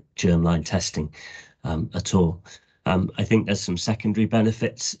germline testing at all. I think there's some secondary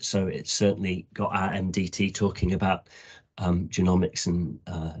benefits. So it's certainly got our MDT talking about genomics and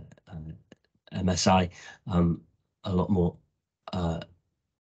MSI a lot more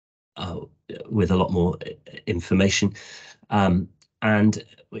with a lot more information, and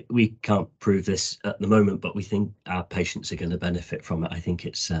we can't prove this at the moment, but we think our patients are going to benefit from it. I think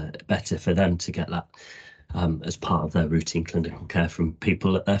it's better for them to get that as part of their routine clinical care from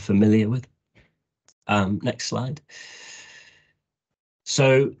people that they're familiar with. Next slide.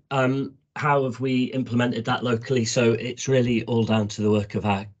 So how have we implemented that locally? So it's really all down to the work of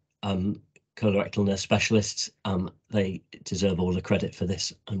our colorectal nurse specialists. They deserve all the credit for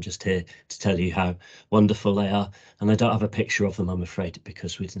this. I'm just here to tell you how wonderful they are, and I don't have a picture of them, I'm afraid,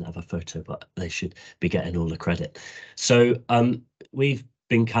 because we didn't have a photo, but they should be getting all the credit. So we've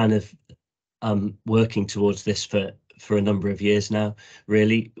been kind of working towards this for a number of years now.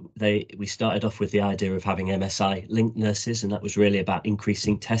 Really, we started off with the idea of having MSI linked nurses, and that was really about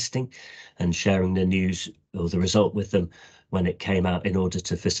increasing testing and sharing the news or the result with them when it came out, in order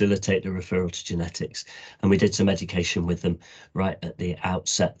to facilitate the referral to genetics. And we did some education with them right at the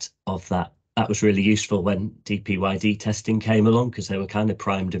outset of that. That was really useful when DPYD testing came along, because they were kind of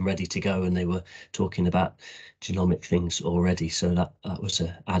primed and ready to go, and they were talking about genomic things already. So that was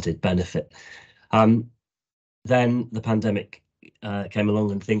an added benefit. Then the pandemic came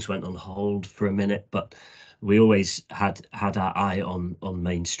along and things went on hold for a minute, but we always had our eye on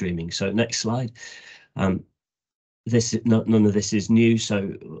mainstreaming. So next slide. None of this is new.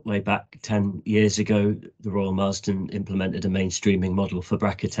 So way back 10 years ago, the Royal Marsden implemented a mainstreaming model for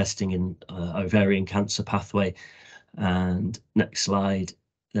BRCA testing in ovarian cancer pathway. And next slide,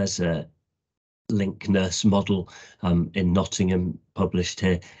 there's a link nurse model in Nottingham published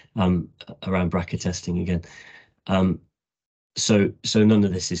here around BRCA testing again. So none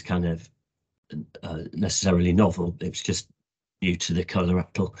of this is kind of necessarily novel. It's just new to the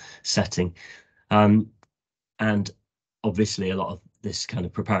colorectal setting. And obviously a lot of this kind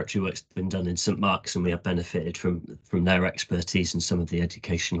of preparatory work's been done in St Mark's, and we have benefited from their expertise and some of the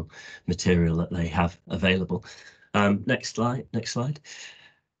educational material that they have available. Next slide.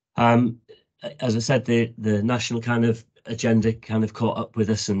 As I said, the national kind of agenda kind of caught up with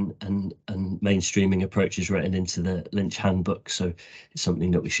us, and mainstreaming approaches written into the Lynch handbook. So it's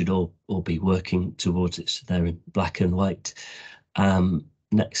something that we should all be working towards. It's there in black and white.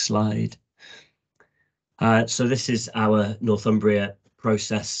 Next slide. So this is our Northumbria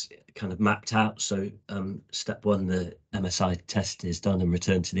process kind of mapped out. So step 1, the MSI test is done and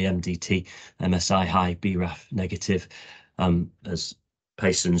returned to the MDT, MSI high, BRAF negative. As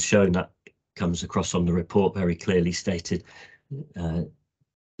Payson's shown, that comes across on the report very clearly stated.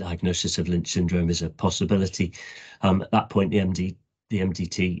 Diagnosis of Lynch syndrome is a possibility. At that point, the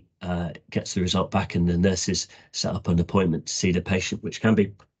MDT gets the result back, and the nurses set up an appointment to see the patient, which can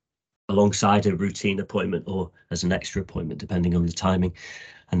be alongside a routine appointment or as an extra appointment, depending on the timing.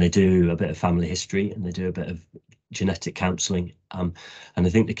 And they do a bit of family history, and they do a bit of genetic counselling. And I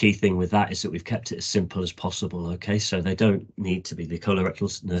think the key thing with that is that we've kept it as simple as possible. Okay, so they don't need to be, the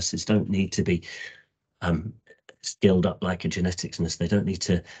colorectal nurses don't need to be skilled up like a genetics nurse. They don't need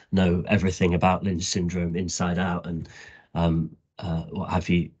to know everything about Lynch syndrome inside out and what have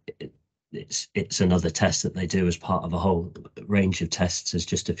you. It's another test that they do as part of a whole range of tests. There's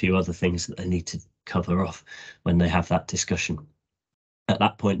just a few other things that they need to cover off when they have that discussion. At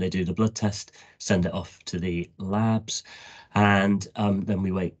that point, they do the blood test, send it off to the labs, and then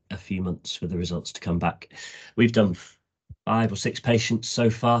we wait a few months for the results to come back. We've done 5 or 6 patients so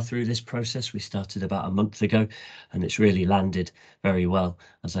far through this process. We started about a month ago, and it's really landed very well.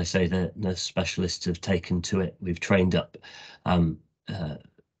 As I say, the nurse specialists have taken to it. We've trained up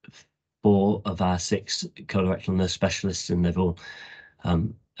 4 of our 6 colorectal nurse specialists, and they've all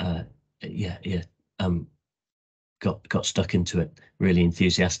got stuck into it really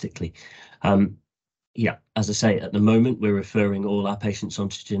enthusiastically. Yeah, as I say, at the moment we're referring all our patients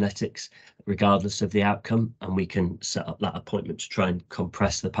onto genetics regardless of the outcome, and we can set up that appointment to try and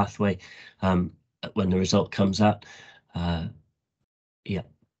compress the pathway when the result comes out.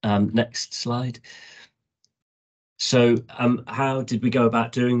 Next slide. So how did we go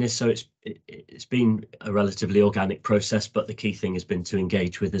about doing this? So it's been a relatively organic process, but the key thing has been to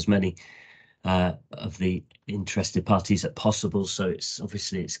engage with as many of the interested parties as possible. So it's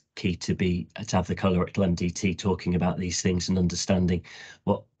key to have the colorectal MDT talking about these things and understanding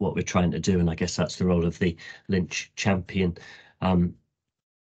what we're trying to do. And I guess that's the role of the Lynch champion.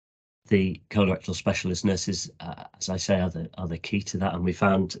 The colorectal specialist nurses, as I say, are the key to that. And we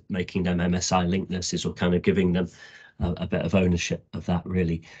found making them MSI link nurses, or kind of giving them a bit of ownership of that,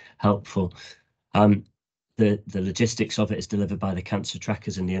 really helpful. The logistics of it is delivered by the cancer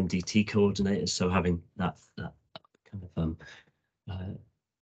trackers and the MDT coordinators. So having that kind of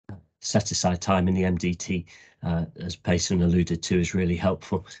set aside time in the MDT, as Payson alluded to, is really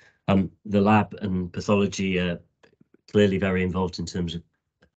helpful. The lab and pathology are clearly very involved in terms of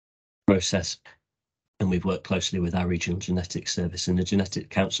process, and we've worked closely with our regional genetics service and the genetic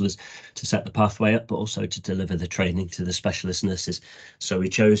counsellors to set the pathway up, but also to deliver the training to the specialist nurses. So we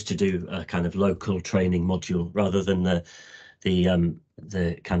chose to do a kind of local training module rather than the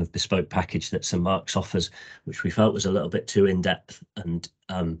kind of bespoke package that St Mark's offers, which we felt was a little bit too in-depth and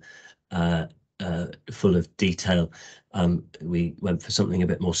full of detail. We went for something a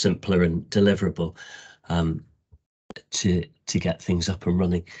bit more simpler and deliverable to get things up and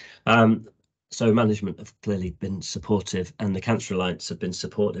running. So management have clearly been supportive, and the Cancer Alliance have been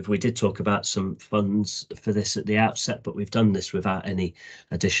supportive. We did talk about some funds for this at the outset, but we've done this without any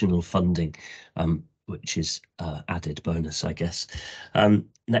additional funding, which is added bonus, I guess.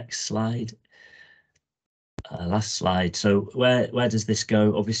 Next slide. Last slide. So where does this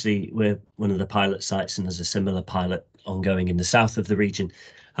go? Obviously, we're one of the pilot sites, and there's a similar pilot ongoing in the south of the region.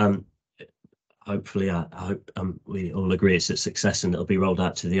 Hopefully, I hope we all agree it's a success, and it'll be rolled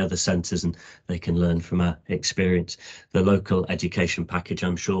out to the other centres and they can learn from our experience. The local education package,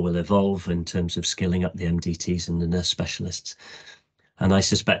 I'm sure, will evolve in terms of skilling up the MDTs and the nurse specialists. And I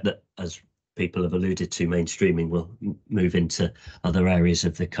suspect that, as people have alluded to, mainstreaming will move into other areas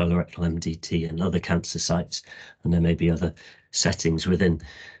of the colorectal MDT and other cancer sites, and there may be other settings within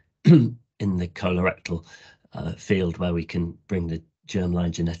in the colorectal field where we can bring the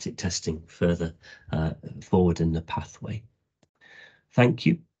germline genetic testing further forward in the pathway. Thank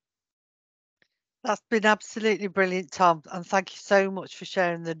you. That's been absolutely brilliant, Tom, and thank you so much for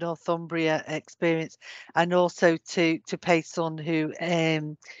sharing the Northumbria experience, and also to Payson, who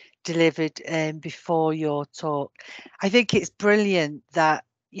delivered before your talk. I think it's brilliant that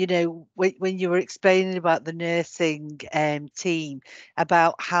you know, when you were explaining about the nursing team,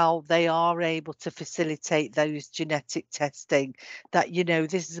 about how they are able to facilitate those genetic testing, that, you know,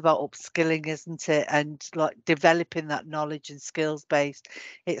 this is about upskilling, isn't it? And like developing that knowledge and skills base.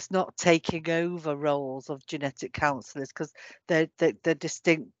 It's not taking over roles of genetic counsellors, because they're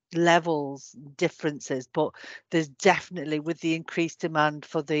distinct levels, differences, but there's definitely, with the increased demand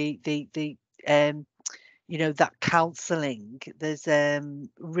for the you know, that counselling, there's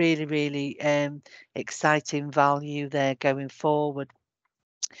really exciting value there going forward.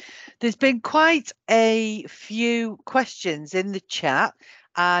 There's been quite a few questions in the chat,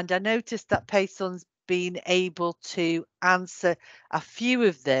 and I noticed that Payson's been able to answer a few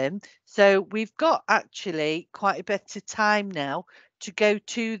of them. So we've got actually quite a bit of time now to go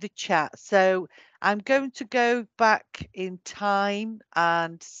to the chat. So I'm going to go back in time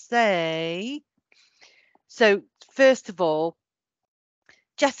and say, so first of all,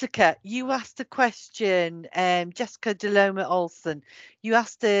 Jessica, you asked a question, Jessica Deloma Olsen, you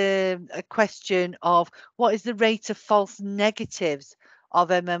asked a question of what is the rate of false negatives of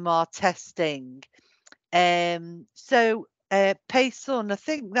MMR testing? So Payson, I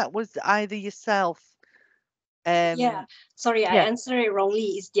think that was either yourself. Yeah, sorry, I answered it wrongly.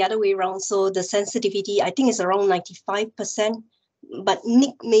 It's the other way around. So the sensitivity, I think, is around 95%, but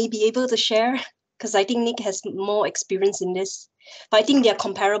Nick may be able to share, because I think Nick has more experience in this. But I think they are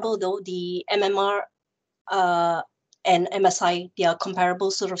comparable, though. The MMR and MSI, they are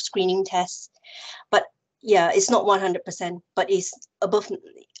comparable sort of screening tests. But yeah, it's not 100%, but it's above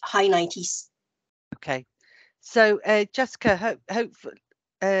high 90s. Okay. So Jessica,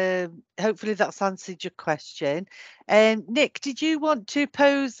 hopefully that's answered your question. Nick, did you want to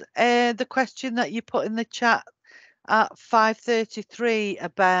pose the question that you put in the chat at 5:33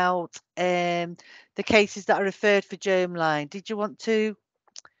 about the cases that are referred for germline? Did you want to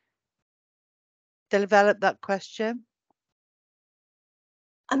develop that question?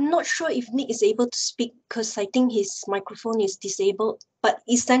 I'm not sure if Nick is able to speak, because I think his microphone is disabled, but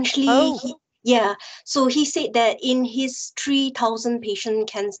essentially, so he said that in his 3,000 patient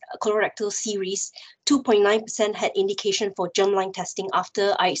colorectal series, 2.9% had indication for germline testing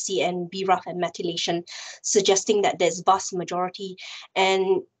after IC and BRAF and methylation, suggesting that there's vast majority.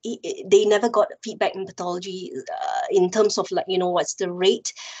 And they never got feedback in pathology in terms of, like, you know, what's the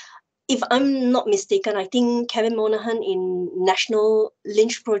rate. If I'm not mistaken, I think Kevin Monahan in National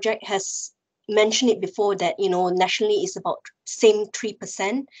Lynch Project has mentioned it before, that, you know, nationally is about same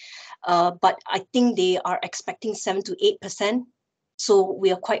 3%, but I think they are expecting 7 to 8%. So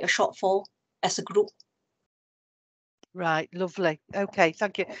we are quite a shortfall as a group. Right, lovely. Okay,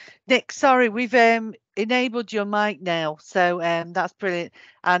 thank you. Nick, sorry, we've enabled your mic now, so that's brilliant.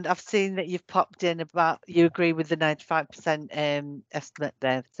 And I've seen that you've popped in about you agree with the 95% estimate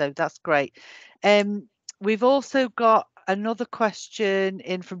there, so that's great. We've also got another question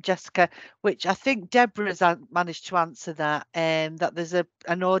in from Jessica, which I think Deborah's managed to answer that, that there's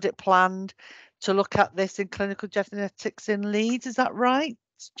an audit planned to look at this in clinical genetics in Leeds. Is that right,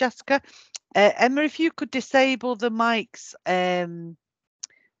 Jessica? Emma, if you could disable the mics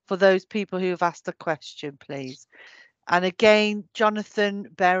for those people who have asked a question, please. And again, Jonathan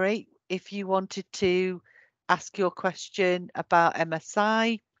Berry, if you wanted to ask your question about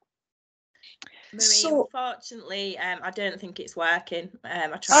MSI. Marie, unfortunately, I don't think it's working. I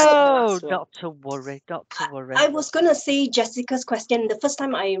tried. Oh, not to worry, not to worry. I was going to say Jessica's question. The first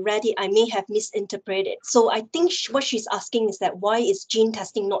time I read it, I may have misinterpreted. So I think what she's asking is that why is gene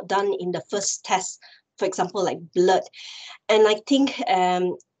testing not done in the first test, for example, like blood? And I think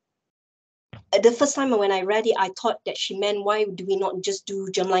the first time when I read it, I thought that she meant, why do we not just do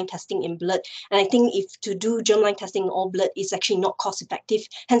germline testing in blood? And I think if to do germline testing in all blood is actually not cost effective,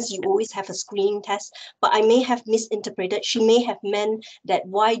 hence you always have a screening test. But I may have misinterpreted. She may have meant that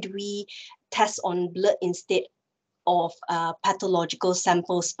why do we test on blood instead of pathological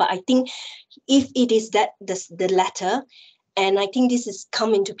samples? But I think if it is that the latter, and I think this has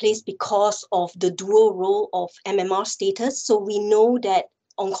come into place because of the dual role of MMR status. So we know that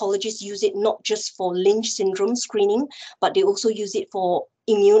oncologists use it not just for Lynch syndrome screening, but they also use it for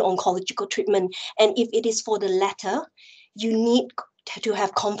immune oncological treatment. And if it is for the latter, you need to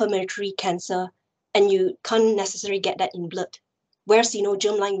have confirmatory cancer, and you can't necessarily get that in blood. Whereas, you know,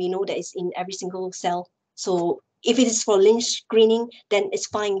 germline, we know that it's in every single cell. So if it is for Lynch screening, then it's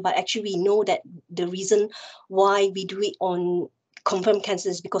fine. But actually, we know that the reason why we do it on confirmed cancer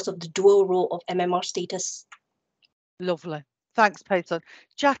is because of the dual role of MMR status. Lovely. Thanks, Payson.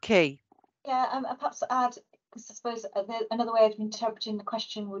 Jackie. Yeah, perhaps add, because I suppose another way of interpreting the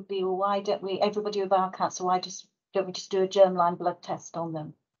question would be, well, why don't we, everybody with bowel cancer, why don't we just do a germline blood test on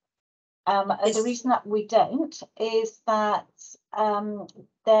them? The reason that we don't is that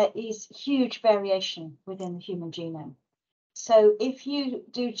there is huge variation within the human genome. So if you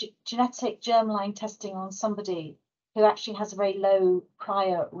do genetic germline testing on somebody who actually has a very low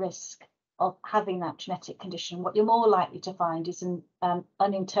prior risk of having that genetic condition, what you're more likely to find is an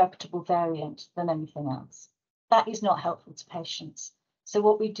uninterpretable variant than anything else. That is not helpful to patients. So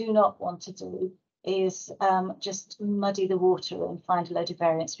what we do not want to do is just muddy the water and find a load of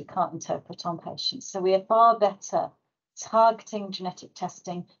variants we can't interpret on patients. So we are far better targeting genetic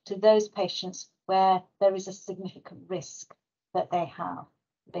testing to those patients where there is a significant risk that they have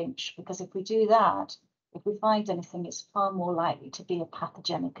Lynch, because if we do that, if we find anything, it's far more likely to be a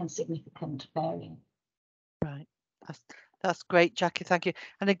pathogenic and significant variant. Right. That's great, Jackie. Thank you.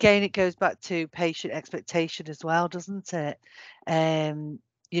 And again, it goes back to patient expectation as well, doesn't it?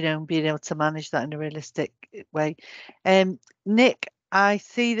 You know, being able to manage that in a realistic way. Nick, I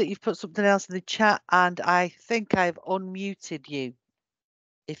see that you've put something else in the chat, and I think I've unmuted you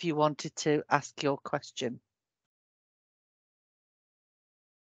if you wanted to ask your question.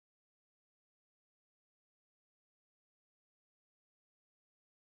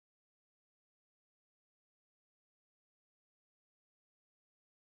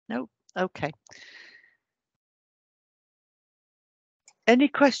 Nope. Okay. Any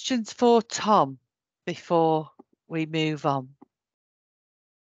questions for Tom before we move on?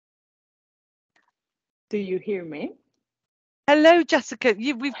 Do you hear me? Hello, Jessica.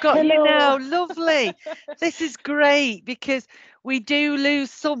 We've got Hello. you now. Lovely. This is great because we do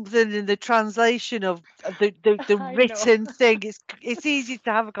lose something in the translation of the written thing. It's easy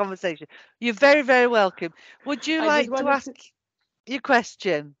to have a conversation. You're very, very welcome. Would you like to ask your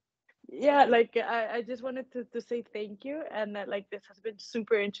question? Yeah, like I just wanted to say thank you, and like this has been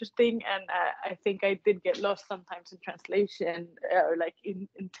super interesting, and I think I did get lost sometimes in translation or like in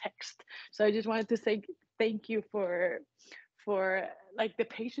text. So I just wanted to say thank you for like the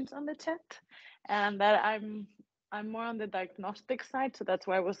patients on the chat, and that I'm more on the diagnostic side, so that's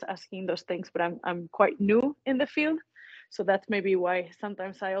why I was asking those things. But I'm quite new in the field, so that's maybe why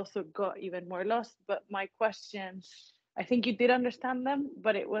sometimes I also got even more lost. But my questions, I think you did understand them,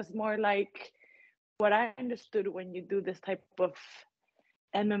 but it was more like what I understood when you do this type of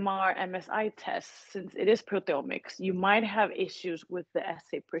MMR, MSI tests, since it is proteomics, you might have issues with the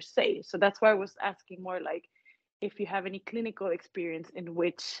assay per se. So that's why I was asking more like if you have any clinical experience in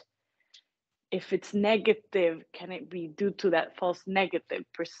which, if it's negative, can it be due to that false negative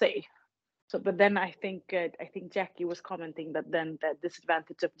per se? So, but then I think Jackie was commenting that then that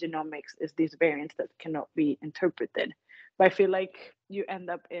disadvantage of genomics is these variants that cannot be interpreted. But I feel like you end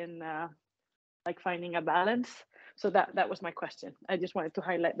up in like finding a balance. So that was my question. I just wanted to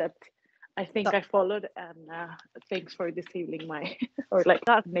highlight that. I think I followed, and thanks for disabling my or like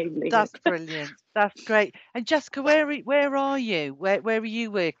enabling. That's brilliant. That's great. And Jessica, where are you? Where are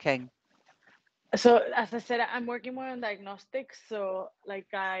you working? So as I said, I'm working more on diagnostics. So like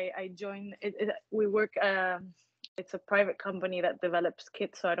I joined we work it's a private company that develops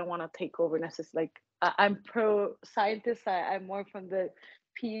kits, so I don't want to take over necessarily. Like I'm pro scientist. I'm more from the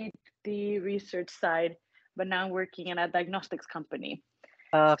PhD research side, but now I'm working in a diagnostics company.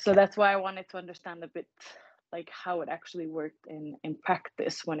 Okay. So that's why I wanted to understand a bit like how it actually worked in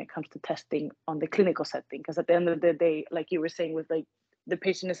practice when it comes to testing on the clinical setting, because at the end of the day, like you were saying, with like the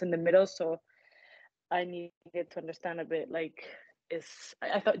patient is in the middle, so I needed to understand a bit like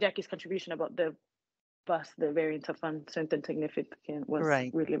I thought Jackie's contribution about the variant of uncertain significance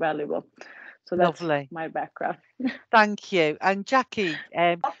was really valuable. So that's lovely. My background. Thank you. And Jackie,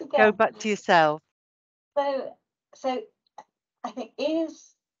 go back to yourself. So I think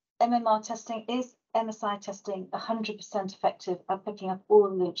is MMR testing, is MSI testing 100% effective at picking up all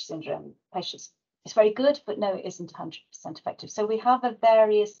Lynch syndrome patients? It's very good, but no, it isn't 100% effective. So we have a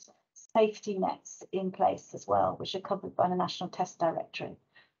various safety nets in place as well, which are covered by the National Test Directory.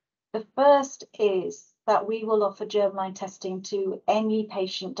 The first is that we will offer germline testing to any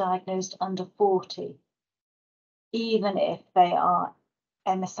patient diagnosed under 40, even if they are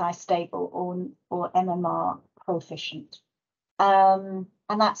MSI stable or MMR proficient. And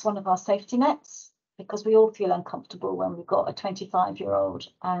that's one of our safety nets, because we all feel uncomfortable when we've got a 25-year-old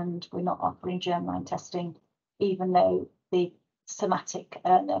and we're not offering germline testing, even though the somatic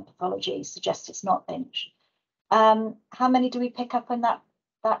neuropathology suggests it's not Lynch. How many do we pick up in that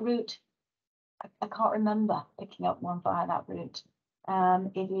route? I can't remember picking up one via that route.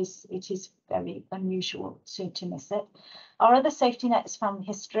 It is very unusual to miss it. Our other safety net is family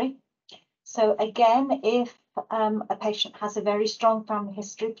history. So again, if a patient has a very strong family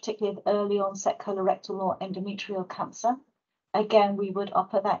history, particularly of early onset colorectal or endometrial cancer, again, we would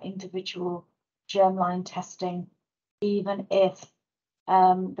offer that individual germline testing, even if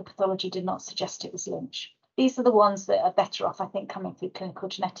the pathology did not suggest it was Lynch. These are the ones that are better off, I think, coming through clinical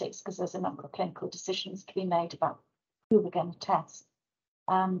genetics, because there's a number of clinical decisions to be made about who we're going to test.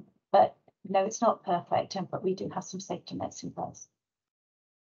 But no, it's not perfect, but we do have some safety nets in place.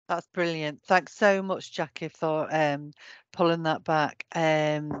 That's brilliant. Thanks so much, Jackie, for pulling that back,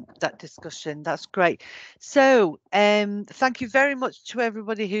 that discussion. That's great. So thank you very much to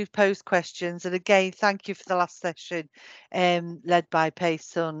everybody who posed questions. And again, thank you for the last session led by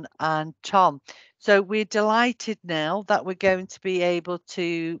Payson and Tom. So we're delighted now that we're going to be able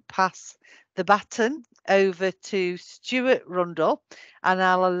to pass the baton over to Stuart Rundle, and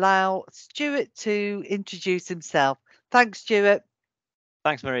I'll allow Stuart to introduce himself. Thanks, Stuart.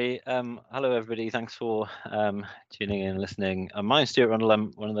 Thanks, Marie. Hello, everybody. Thanks for tuning in and listening. My name's Stuart Rundle.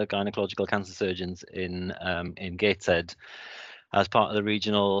 I'm one of the gynecological cancer surgeons in Gateshead as part of the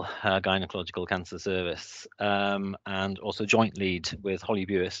regional gynecological cancer service, and also joint lead with Holly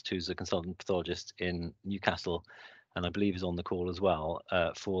Buist, who's a consultant pathologist in Newcastle, and I believe is on the call as well,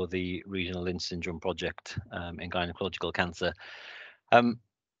 for the regional Lynch Syndrome project in gynecological cancer.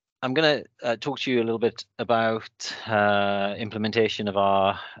 I'm going to talk to you a little bit about implementation of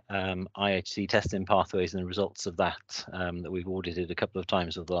our IHC testing pathways and the results of that that we've audited a couple of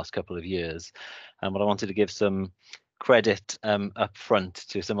times over the last couple of years. But I wanted to give some credit up front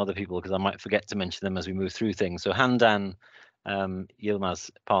to some other people, because I might forget to mention them as we move through things. So Handan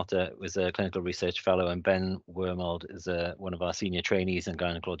Yilmaz Parter was a clinical research fellow, and Ben Wormold is one of our senior trainees in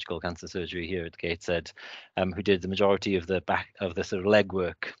gynecological cancer surgery here at Gateshead, who did the majority of the sort of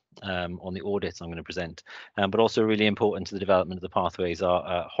legwork on the audits I'm going to present. But also really important to the development of the pathways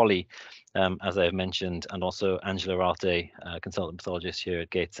are Holly, as I've mentioned, and also Angela Ralte, consultant pathologist here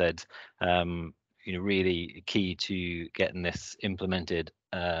at Gateshead. Really key to getting this implemented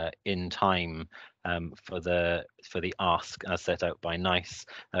in time for the ask as set out by NICE,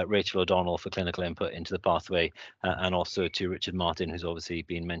 Rachel O'Donnell for clinical input into the pathway, and also to Richard Martin, who's obviously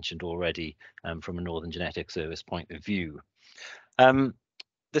been mentioned already from a Northern Genetic Service point of view.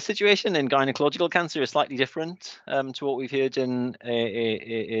 The situation in gynecological cancer is slightly different to what we've heard in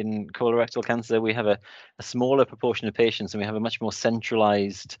colorectal cancer. We have a smaller proportion of patients, and we have a much more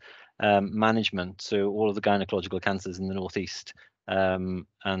centralized management. So all of the gynecological cancers in the northeast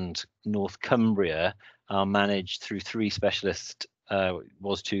and North Cumbria are managed through three specialist, now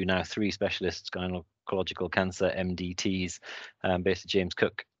three specialist gynecological cancer MDTs based at James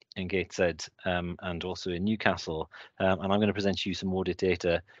Cook in Gateshead and also in Newcastle. And I'm going to present to you some audit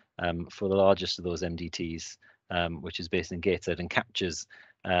data for the largest of those MDTs, which is based in Gateshead and captures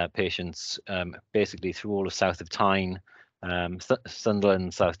patients basically through all of south of Tyne,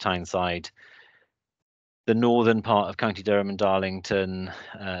 Sunderland, South Tyneside, the northern part of County Durham and Darlington,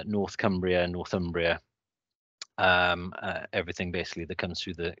 North Cumbria, Northumbria, everything basically that comes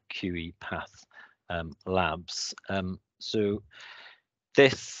through the QE path labs. So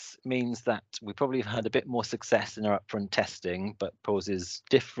this means that we probably have had a bit more success in our upfront testing, but poses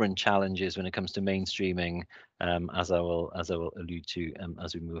different challenges when it comes to mainstreaming, as I will allude to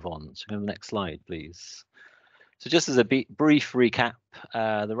as we move on. So go to the next slide, please. So just as a brief recap,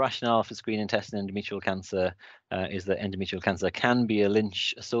 the rationale for screening testing endometrial cancer is that endometrial cancer can be a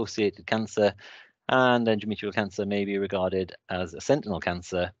Lynch-associated cancer, and endometrial cancer may be regarded as a sentinel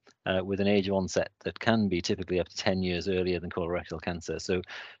cancer with an age of onset that can be typically up to 10 years earlier than colorectal cancer. So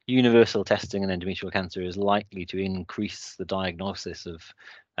universal testing in endometrial cancer is likely to increase the diagnosis of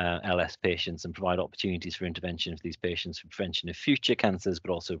LS patients and provide opportunities for intervention for these patients for prevention of future cancers,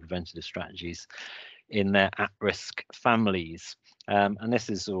 but also preventative strategies in their at-risk families. And this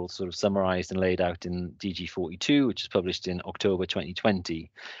is all sort of summarized and laid out in DG42, which is published in October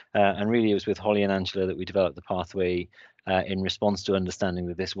 2020. And really it was with Holly and Angela that we developed the pathway in response to understanding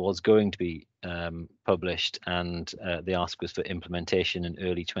that this was going to be published, and the ask was for implementation in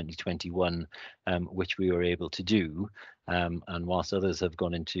early 2021, which we were able to do. And whilst others have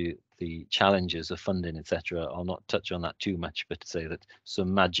gone into the challenges of funding, etc., I'll not touch on that too much, but to say that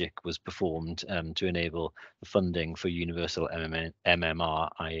some magic was performed to enable the funding for universal MMR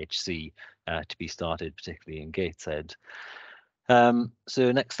IHC to be started, particularly in Gateshead.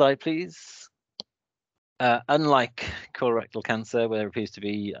 So next slide, please. Unlike colorectal cancer, where there appears to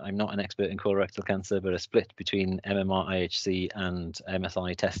be, I'm not an expert in colorectal cancer, but a split between MMR IHC and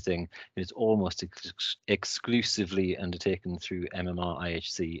MSI testing is almost exclusively undertaken through MMR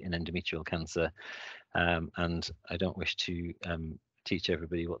IHC in endometrial cancer. And I don't wish to teach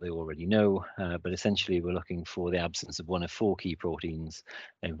everybody what they already know, but essentially we're looking for the absence of one of four key proteins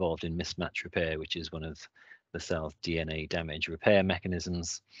involved in mismatch repair, which is one of the cell's DNA damage repair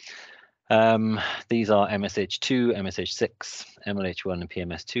mechanisms. These are MSH2, MSH6, MLH1 and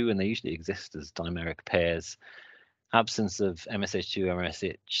PMS2, and they usually exist as dimeric pairs. Absence of MSH2 or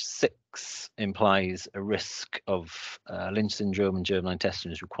MSH6 implies a risk of Lynch syndrome and germline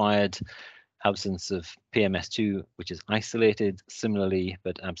testing is required. Absence of PMS2, which is isolated, similarly,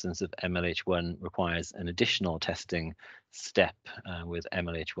 but absence of MLH1 requires an additional testing step with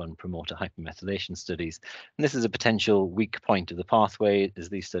MLH1 promoter hypermethylation studies. And this is a potential weak point of the pathway, as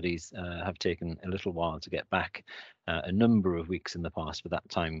these studies have taken a little while to get back, a number of weeks in the past, but that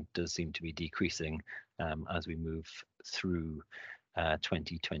time does seem to be decreasing as we move through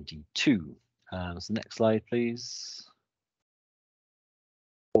 2022. So next slide, please.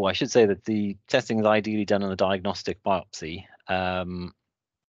 Oh, I should say that the testing is ideally done on a diagnostic biopsy.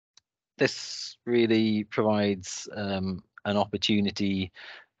 This really provides an opportunity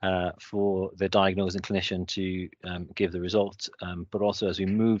for the diagnosing clinician to give the result, but also as we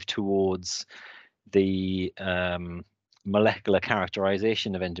move towards the molecular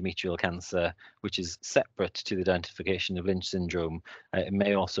characterization of endometrial cancer, which is separate to the identification of Lynch syndrome, it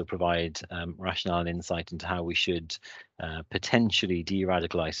may also provide rationale and insight into how we should potentially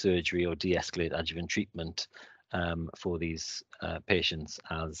de-radicalize surgery or de-escalate adjuvant treatment for these patients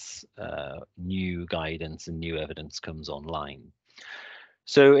as new guidance and new evidence comes online.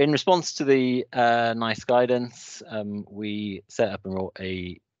 So in response to the NICE guidance, we set up and wrote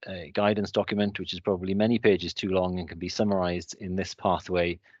a guidance document, which is probably many pages too long and can be summarized in this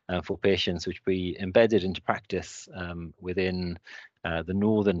pathway for patients, which we embedded into practice within the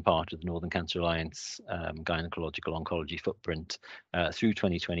northern part of the Northern Cancer Alliance gynecological oncology footprint through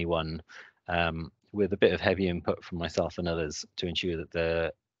 2021, with a bit of heavy input from myself and others to ensure that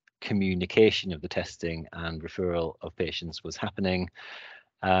the communication of the testing and referral of patients was happening.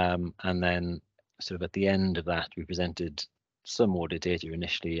 And then sort of at the end of that, we presented some audit data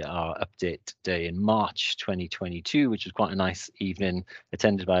initially, our update day in March 2022, which was quite a nice evening,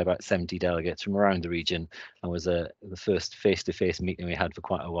 attended by about 70 delegates from around the region, and was the first face-to-face meeting we had for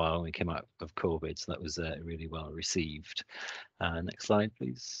quite a while when we came out of COVID, so that was really well received. Next slide,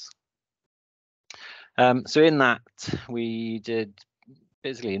 please. So in that, we did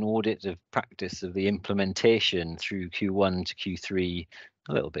basically an audit of practice of the implementation through Q1 to Q3,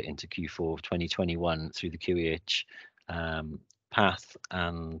 a little bit into Q4 of 2021 through the QEH path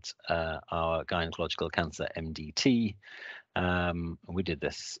and our gynecological cancer MDT. We did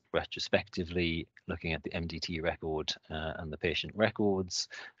this retrospectively, looking at the MDT record and the patient records.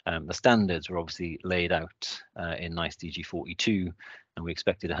 The standards were obviously laid out in NICE DG 42, and we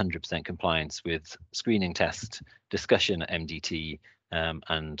expected 100% compliance with screening test, discussion at MDT,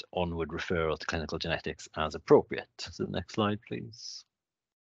 and onward referral to clinical genetics as appropriate. So the next slide, please.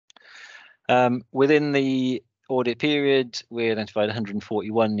 Within the audit period, we identified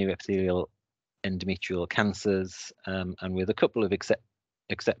 141 new epithelial endometrial cancers, and with a couple of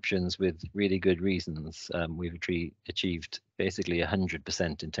exceptions with really good reasons, we've achieved basically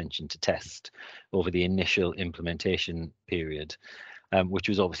 100% intention to test over the initial implementation period, which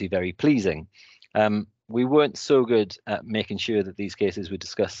was obviously very pleasing. We weren't so good at making sure that these cases were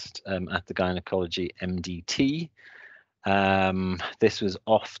discussed at the gynecology MDT. This was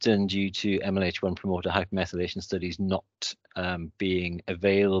often due to MLH1 promoter hypermethylation studies not being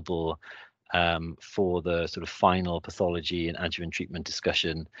available for the sort of final pathology and adjuvant treatment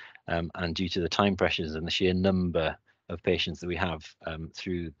discussion, and due to the time pressures and the sheer number of patients that we have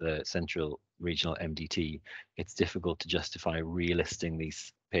through the central regional MDT, it's difficult to justify relisting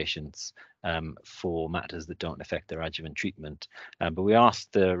these patients for matters that don't affect their adjuvant treatment. But we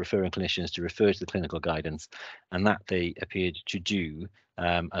asked the referring clinicians to refer to the clinical guidance, and that they appeared to do,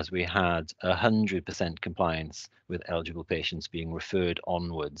 as we had 100% compliance with eligible patients being referred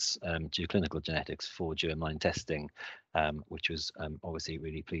onwards to clinical genetics for germline testing, which was obviously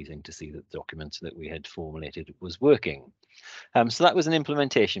really pleasing to see that the document that we had formulated was working. So that was an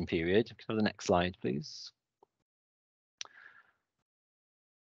implementation period. Can we have the next slide, please?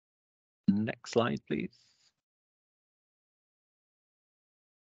 Next slide, please.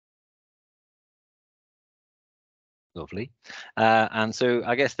 Lovely. And so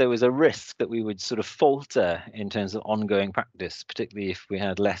I guess there was a risk that we would sort of falter in terms of ongoing practice, particularly if we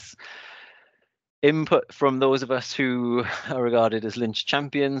had less input from those of us who are regarded as Lynch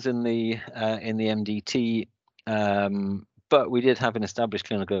champions in the MDT. But we did have an established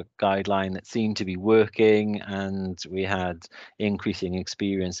clinical guideline that seemed to be working, and we had increasing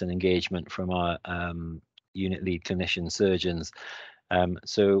experience and engagement from our unit lead clinician surgeons.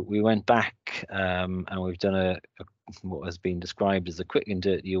 So we went back and we've done what has been described as a quick and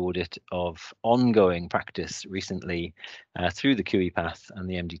dirty audit of ongoing practice recently through the QE path and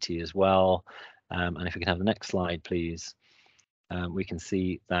the MDT as well. And if we can have the next slide, please. We can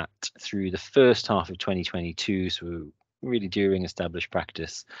see that through the first half of 2022, so really during established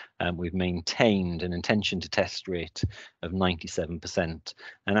practice, we've maintained an intention to test rate of 97%.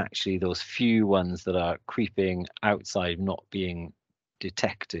 And actually those few ones that are creeping outside, not being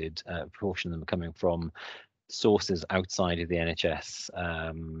detected, a proportion of them are coming from sources outside of the NHS,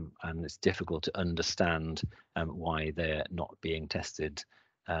 and it's difficult to understand why they're not being tested,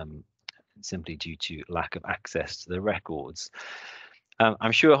 simply due to lack of access to the records.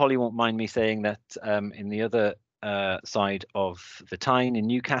 I'm sure Holly won't mind me saying that in the other side of the Tyne in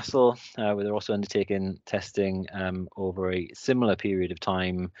Newcastle, where they're also undertaking testing over a similar period of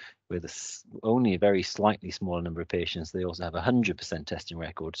time with only a very slightly smaller number of patients, they also have 100% testing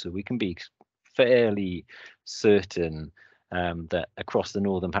record. So we can be fairly certain that across the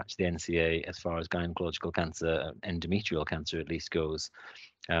northern patch of the NCA, as far as gynecological cancer, endometrial cancer at least goes,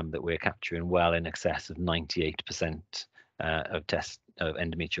 that we're capturing well in excess of 98% of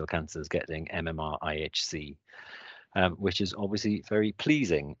endometrial cancers getting MMR IHC, which is obviously very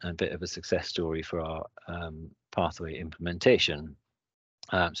pleasing and a bit of a success story for our pathway implementation.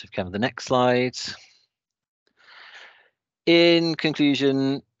 So if you come to the next slide. In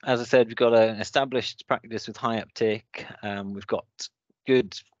conclusion, as I said, we've got an established practice with high uptake. We've got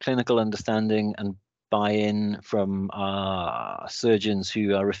good clinical understanding and buy-in from our surgeons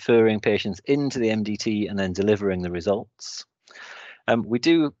who are referring patients into the MDT and then delivering the results. We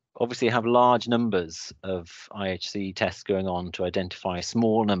do obviously have large numbers of IHC tests going on to identify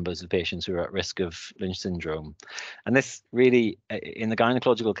small numbers of patients who are at risk of Lynch syndrome. And this really, in the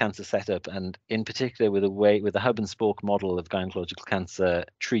gynecological cancer setup, and in particular with the hub and spoke model of gynecological cancer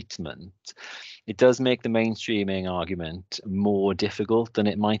treatment, it does make the mainstreaming argument more difficult than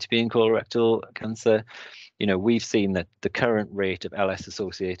it might be in colorectal cancer. You know, we've seen that the current rate of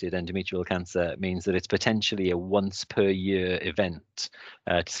LS-associated endometrial cancer means that it's potentially a once per year event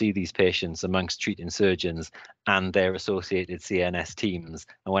to see these patients amongst treating surgeons and their associated CNS teams.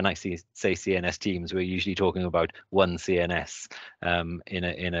 And when I say CNS teams, we're usually talking about one CNS in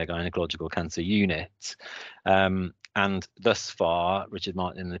a gynecological cancer unit. And thus far, Richard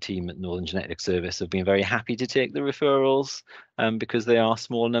Martin and the team at Northern Genetic Service have been very happy to take the referrals because they are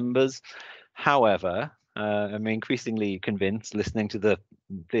small numbers. However, I'm increasingly convinced, listening to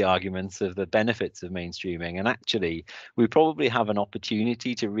the arguments of the benefits of mainstreaming, and actually we probably have an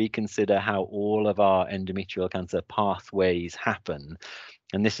opportunity to reconsider how all of our endometrial cancer pathways happen.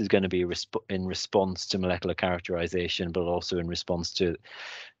 And this is going to be in response to molecular characterization, but also in response to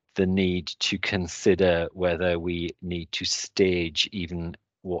the need to consider whether we need to stage even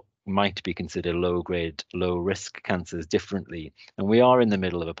what might be considered low-grade, low-risk cancers differently. And we are in the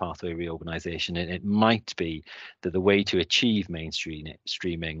middle of a pathway reorganization, and it might be that the way to achieve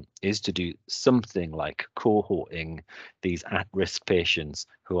mainstreaming is to do something like cohorting these at-risk patients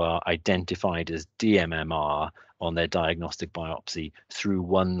who are identified as DMMR on their diagnostic biopsy through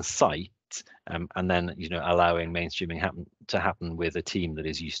one site, and then, you know, allowing mainstreaming to happen with a team that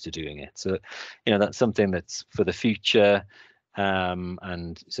is used to doing it. So, you know, that's something that's for the future.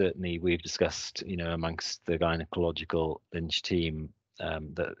 And certainly we've discussed, you know, amongst the gynecological Lynch team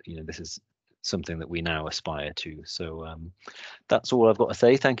that, you know, this is something that we now aspire to. So that's all I've got to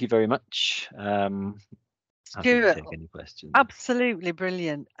say. Thank you very much. Happy to take any questions. Absolutely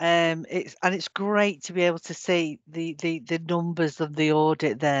brilliant. It's great to be able to see the numbers of the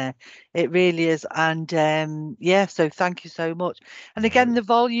audit there. It really is. And yeah, so thank you so much. And again, the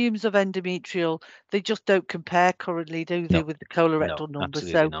volumes of endometrial, they just don't compare currently, do they, with the colorectal numbers?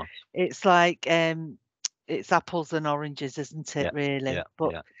 So not. It's like it's apples and oranges, isn't it, really?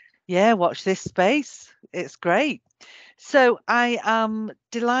 But yeah, watch this space. It's great. So I am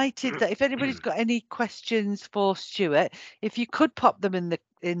delighted that if anybody's got any questions for Stuart, if you could pop them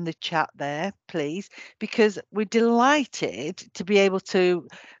in the chat there, please, because we're delighted to be able to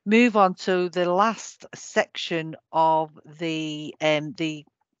move on to the last section of the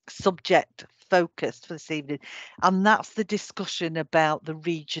subject focus for this evening, and that's the discussion about the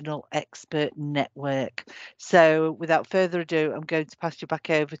regional expert network. So without further ado, I'm going to pass you back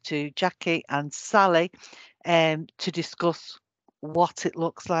over to Jackie and Sally to discuss what it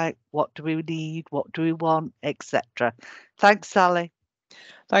looks like, what do we need, what do we want, etc. Thanks, Sally.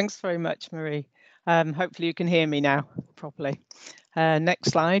 Thanks very much, Marie. Hopefully you can hear me now properly. Next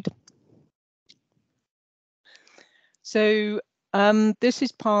slide. So This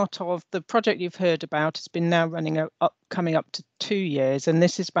is part of the project you've heard about. It's been now running coming up to 2 years, and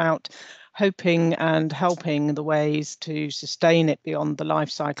this is about hoping and helping the ways to sustain it beyond the life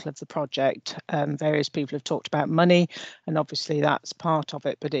cycle of the project. Various people have talked about money, and obviously that's part of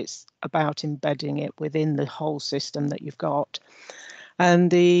it, but it's about embedding it within the whole system that you've got.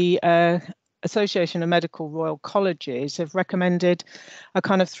 And the Association of Medical Royal Colleges have recommended a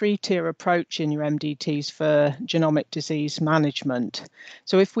kind of 3-tier approach in your MDTs for genomic disease management.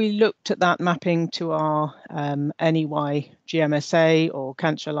 So if we looked at that mapping to our NEY GMSA or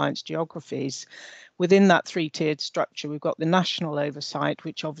Cancer Alliance geographies, within that 3-tiered structure, we've got the national oversight,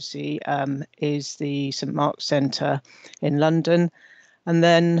 which obviously is the St Mark's Centre in London. And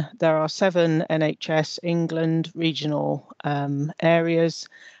then there are 7 NHS England regional areas,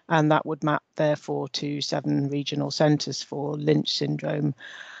 and that would map therefore to 7 regional centres for Lynch syndrome.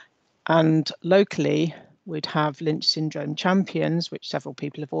 And locally, we'd have Lynch syndrome champions, which several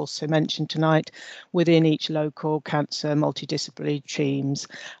people have also mentioned tonight, within each local cancer multidisciplinary teams.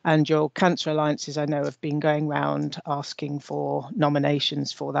 And your Cancer Alliances, I know, have been going around asking for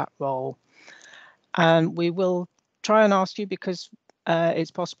nominations for that role. And we will try and ask you, because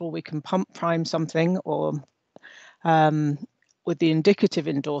it's possible we can pump prime something, or with the indicative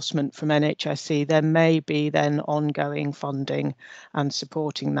endorsement from NHSC, there may be then ongoing funding and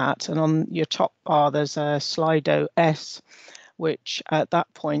supporting that. And on your top bar, there's a Slido S, which at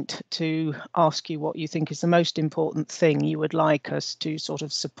that point to ask you what you think is the most important thing you would like us to sort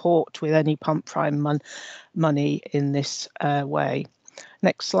of support with any pump prime money in this way.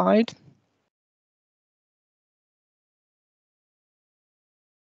 Next slide.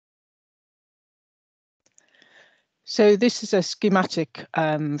 So this is a schematic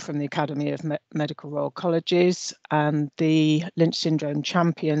from the Academy of Medical Royal Colleges, and the Lynch syndrome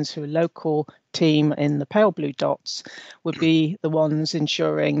champions, who are a local team in the pale blue dots, would be the ones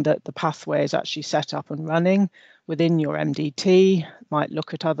ensuring that the pathway is actually set up and running within your MDT. Might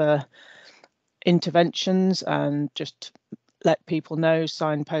look at other interventions and just let people know,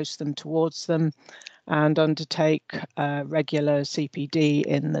 signpost them towards them, and undertake regular CPD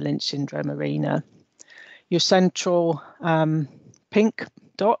in the Lynch syndrome arena. Your central pink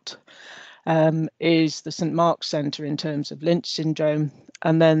dot is the St Mark's Centre in terms of Lynch syndrome,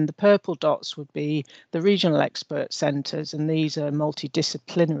 and then the purple dots would be the regional expert centres, and these are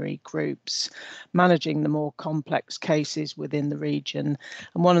multidisciplinary groups managing the more complex cases within the region.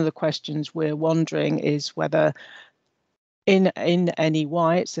 And one of the questions we're wondering is whether in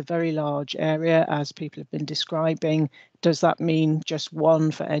NEY, it's a very large area, as people have been describing. Does that mean just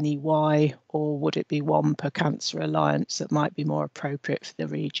one for NEY, or would it be one per Cancer Alliance that might be more appropriate for the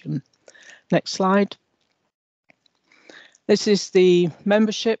region? Next slide. This is the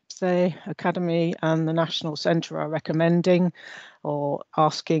membership the Academy and the National Centre are recommending, or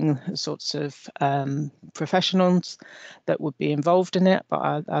asking the sorts of professionals that would be involved in it,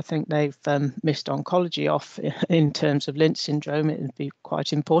 but I think they've missed oncology off in terms of Lynch syndrome. It would be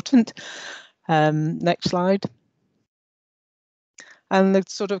quite important. Next slide. And the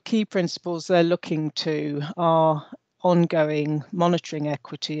sort of key principles they're looking to are ongoing monitoring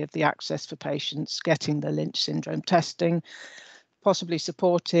equity of the access for patients getting the Lynch syndrome testing, possibly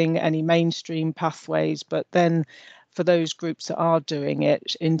supporting any mainstream pathways, but then for those groups that are doing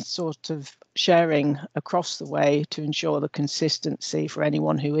it, in sort of sharing across the way to ensure the consistency for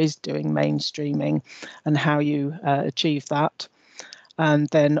anyone who is doing mainstreaming and how you achieve that, and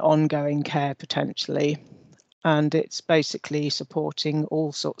then ongoing care potentially. And it's basically supporting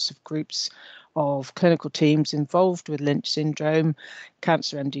all sorts of groups of clinical teams involved with Lynch syndrome,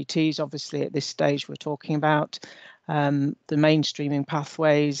 cancer MDTs, obviously at this stage we're talking about, the mainstreaming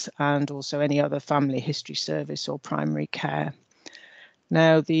pathways, and also any other family history service or primary care.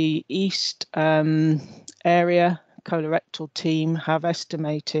 Now, the East area colorectal team have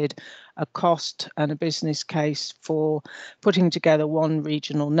estimated a cost and a business case for putting together one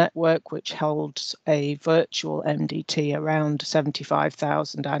regional network which holds a virtual MDT around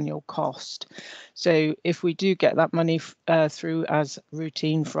 75,000 annual cost. So if we do get that money through as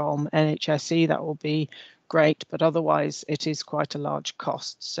routine from NHSE, that will be great, but otherwise it is quite a large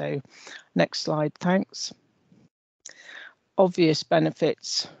cost. So next slide, thanks. Obvious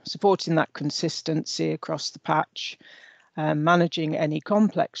benefits: supporting that consistency across the patch, managing any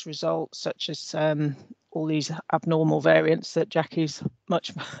complex results such as all these abnormal variants that Jackie's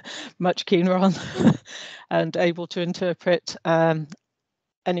much keener on, and able to interpret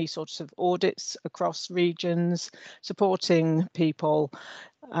any sorts of audits across regions, supporting people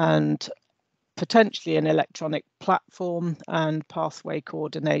and potentially an electronic platform and pathway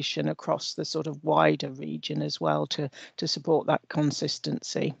coordination across the sort of wider region as well to support that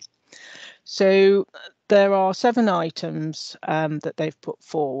consistency. So there are 7 items that they've put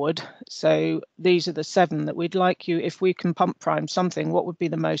forward. So these are the 7 that we'd like you, if we can pump prime something, what would be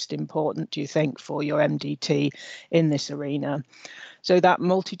the most important, do you think, for your MDT in this arena? So that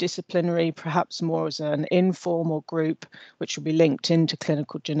multidisciplinary, perhaps more as an informal group, which will be linked into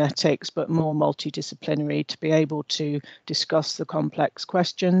clinical genetics, but more multidisciplinary to be able to discuss the complex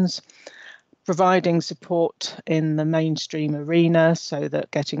questions. Providing support in the mainstream arena so that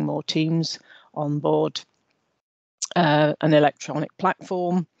getting more teams on board. An electronic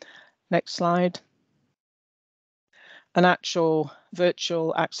platform. Next slide. An actual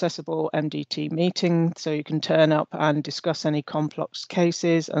virtual accessible MDT meeting, so you can turn up and discuss any complex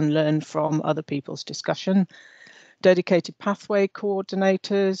cases and learn from other people's discussion. Dedicated pathway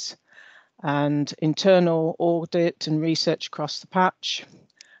coordinators and internal audit and research across the patch,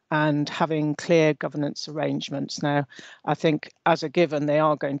 and having clear governance arrangements. Now, I think as a given, they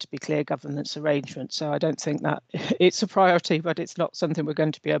are going to be clear governance arrangements, so I don't think that it's a priority, but it's not something we're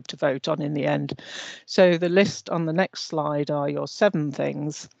going to be able to vote on in the end. So the list on the next slide are your 7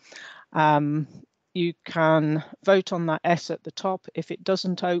 things. You can vote on that S at the top. If it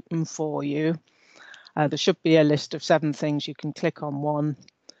doesn't open for you, there should be a list of 7 things. You can click on one.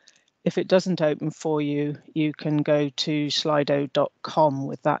 If it doesn't open for you, you can go to slido.com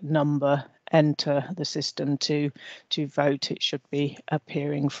with that number, enter the system to vote. It should be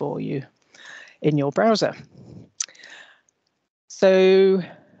appearing for you in your browser. So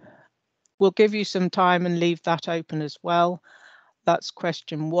we'll give you some time and leave that open as well. That's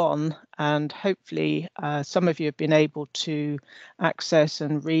question 1, and hopefully some of you have been able to access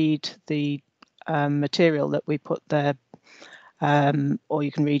and read the material that we put there. Or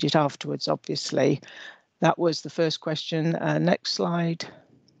you can read it afterwards, obviously. That was the first question. Next slide.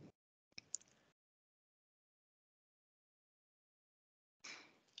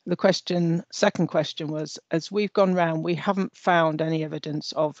 The second question was, as we've gone round, we haven't found any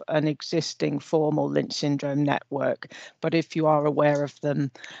evidence of an existing formal Lynch syndrome network, but if you are aware of them,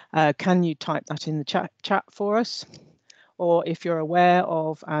 can you type that in the chat for us? Or if you're aware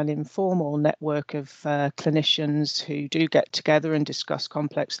of an informal network of clinicians who do get together and discuss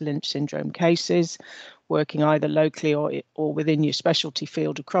complex Lynch syndrome cases, working either locally or within your specialty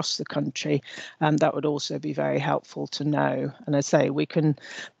field across the country, that would also be very helpful to know. And I say we can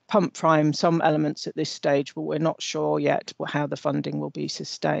pump prime some elements at this stage, but we're not sure yet how the funding will be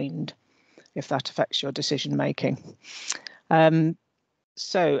sustained, if that affects your decision making.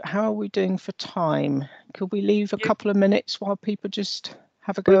 So how are we doing for time? Could we leave a couple of minutes while people just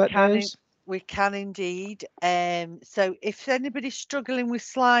have a go at those? We can indeed. So if anybody's struggling with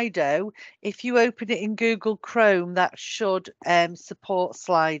Slido, if you open it in Google Chrome, that should support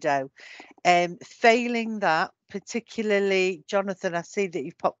Slido. Failing that, particularly, Jonathan, I see that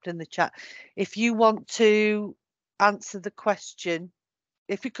you've popped in the chat. If you want to answer the question,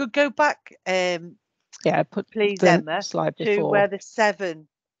 if you could go back, yeah, please, the Emma, slide to before. where the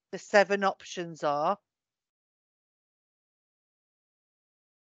seven options are.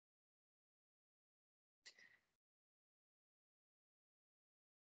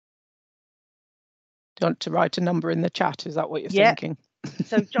 Do you want to write a number in the chat? Is that what you're thinking?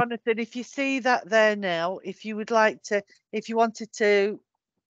 So Jonathan, if you see that there now, if you would like to, if you wanted to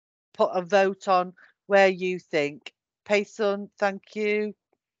put a vote on where you think, Payson, thank you.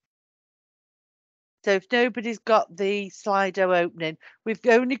 So if nobody's got the Slido opening, we've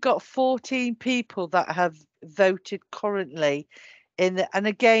only got 14 people that have voted currently in the, and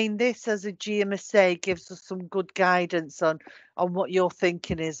again, this as a GMSA gives us some good guidance on what your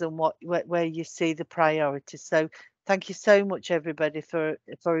thinking is and where you see the priorities. So thank you so much, everybody, for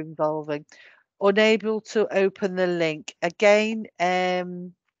involving. Unable to open the link again.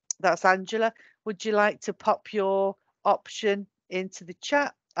 That's Angela. Would you like to pop your option into the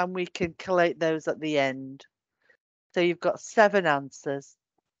chat and we can collate those at the end? So you've got 7 answers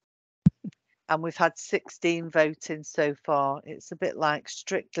and we've had 16 voting so far. It's a bit like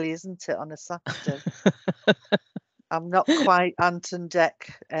Strictly, isn't it, on a Saturday? I'm not quite Anton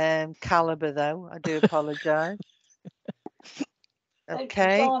Deck caliber though. I do apologise.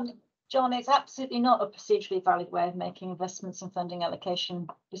 Okay. John, it's absolutely not a procedurally valid way of making investments and funding allocation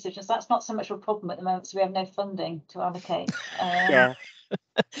decisions. That's not so much of a problem at the moment, so we have no funding to allocate. Yeah.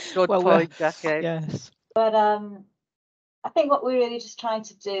 Good point, Jackie. Yes. But I think what we're really just trying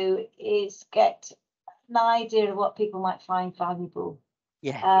to do is get an idea of what people might find valuable.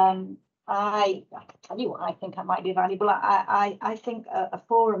 Yeah. I can tell you what I think I might be valuable. I think a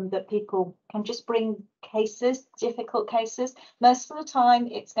forum that people can just bring cases, difficult cases. Most of the time,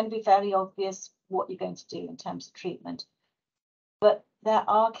 it's going to be fairly obvious what you're going to do in terms of treatment. But there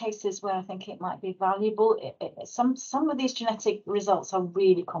are cases where I think it might be valuable. Some of these genetic results are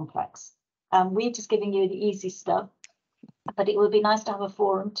really complex. We're just giving you the easy stuff, but it would be nice to have a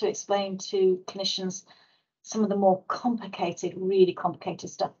forum to explain to clinicians some of the more complicated, really complicated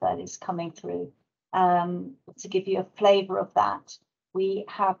stuff that is coming through. To give you a flavour of that, we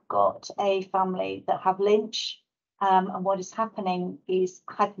have got a family that have Lynch, and what is happening is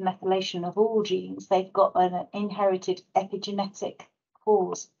hypermethylation of all genes. They've got an inherited epigenetic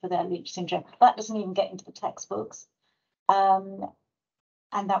cause for their Lynch syndrome. That doesn't even get into the textbooks. And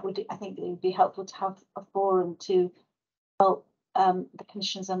that would, I think it would be helpful to have a forum to help the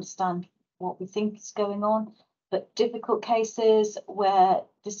clinicians understand what we think is going on, but difficult cases where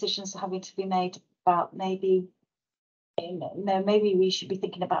decisions are having to be made about maybe, maybe we should be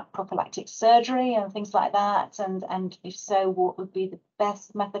thinking about prophylactic surgery and things like that, and if so, what would be the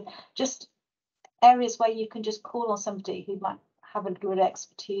best method? Just areas where you can just call on somebody who might have a good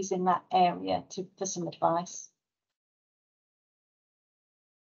expertise in that area for some advice.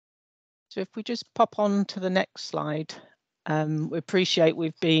 So if we just pop on to the next slide. We appreciate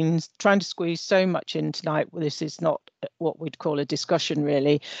we've been trying to squeeze so much in tonight. Well, this is not what we'd call a discussion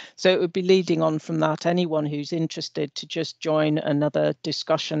really. So it would be leading on from that, anyone who's interested to just join another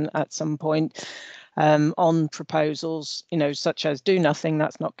discussion at some point on proposals, such as do nothing.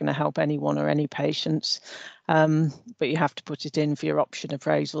 That's not going to help anyone or any patients. But you have to put it in for your option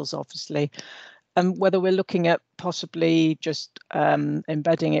appraisals, obviously. Whether we're looking at possibly just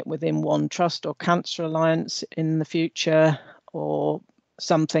embedding it within one trust or cancer alliance in the future, or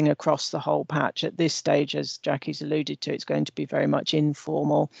something across the whole patch. At this stage, as Jackie's alluded to, it's going to be very much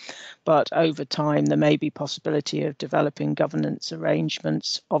informal, but over time there may be possibility of developing governance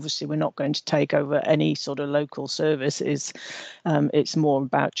arrangements. Obviously, we're not going to take over any sort of local services. It's more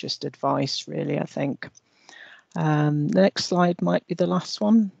about just advice, really, I think. The next slide might be the last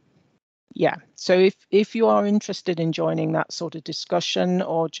one. Yeah, so if you are interested in joining that sort of discussion,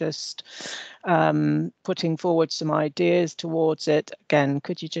 or just putting forward some ideas towards it, again,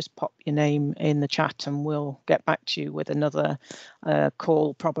 could you just pop your name in the chat and we'll get back to you with another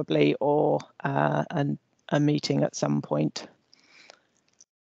call probably, or a meeting at some point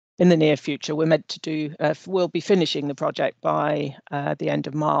in the near future. We're meant to do, we'll be finishing the project by the end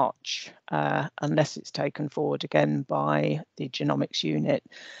of March, unless it's taken forward again by the genomics unit.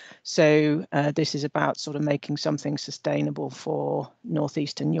 So this is about sort of making something sustainable for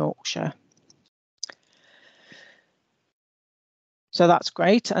northeastern Yorkshire. So that's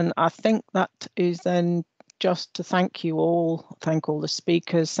great. And I think that is then just to thank you all, thank all the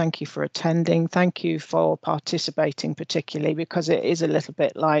speakers, thank you for attending, thank you for participating, particularly because it is a little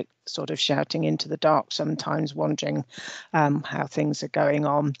bit like sort of shouting into the dark sometimes, wondering how things are going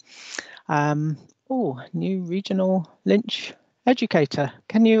on. Oh, new regional Lynch educator.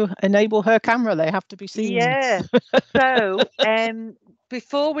 Can you enable her camera? They have to be seen. Yeah. So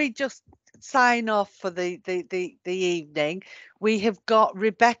before we just sign off for the evening, we have got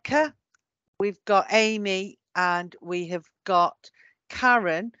Rebecca, we've got Amy, and we have got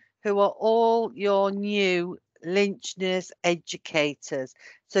Karen, who are all your new Lynch nurse educators.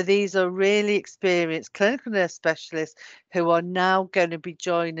 So these are really experienced clinical nurse specialists who are now going to be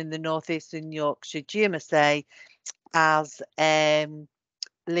joining the Northeastern Yorkshire GMSA as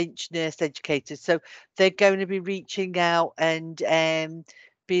Lynch nurse educators. So they're going to be reaching out and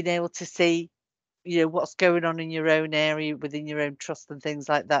being able to see, what's going on in your own area within your own trust and things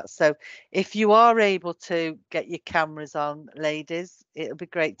like that. So if you are able to get your cameras on, ladies, it'll be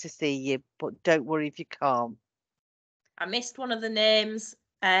great to see you, but don't worry if you can't. I missed one of the names.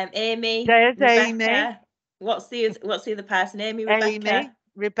 Amy. There's Rebecca. Amy. What's the other person? Amy,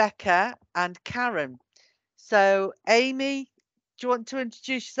 Rebecca, and Karen. So Amy, do you want to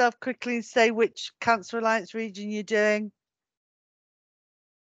introduce yourself quickly and say which Cancer Alliance region you're doing?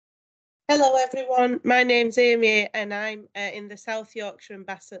 Hello everyone, my name's Amy and I'm in the South Yorkshire and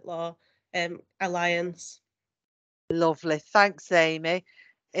Bassetlaw Alliance. Lovely, thanks Amy.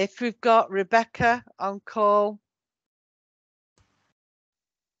 If we've got Rebecca on call.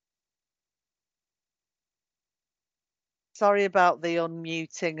 Sorry about the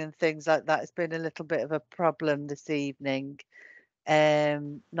unmuting and things like that. It's been a little bit of a problem this evening.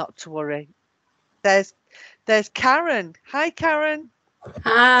 Not to worry. There's Karen. Hi Karen.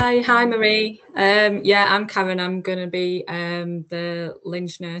 Hi Marie. Yeah, I'm Karen. I'm going to be the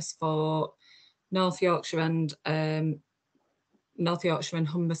Lynch nurse for North Yorkshire and North Yorkshire and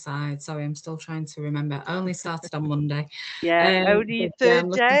Humberside. Sorry, I'm still trying to remember. I only started on Monday. Yeah, only your but, yeah, third I'm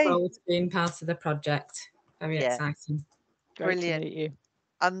looking day. forward to being part of the project. Very exciting. Great Brilliant. to meet you.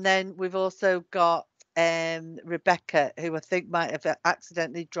 And then we've also got Rebecca, who I think might have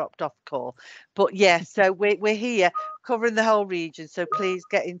accidentally dropped off call. But yeah, so we're here covering the whole region. So please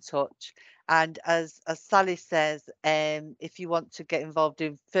get in touch. And as Sally says, if you want to get involved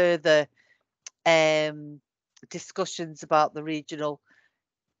in further discussions about the regional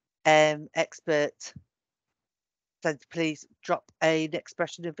expert, then please drop an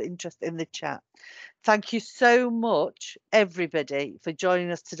expression of interest in the chat. Thank you so much, everybody, for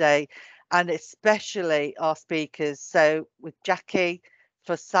joining us today, and especially our speakers. So with Jackie,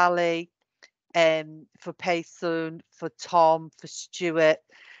 for Sally, for Payson, for Tom, for Stuart.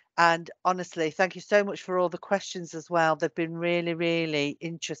 And honestly, thank you so much for all the questions as well. They've been really, really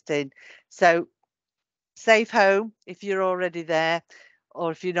interesting. So safe home if you're already there,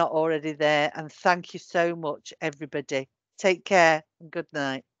 or if you're not already there. And thank you so much, everybody. Take care and good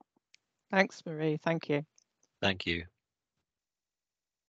night. Thanks, Marie. Thank you. Thank you.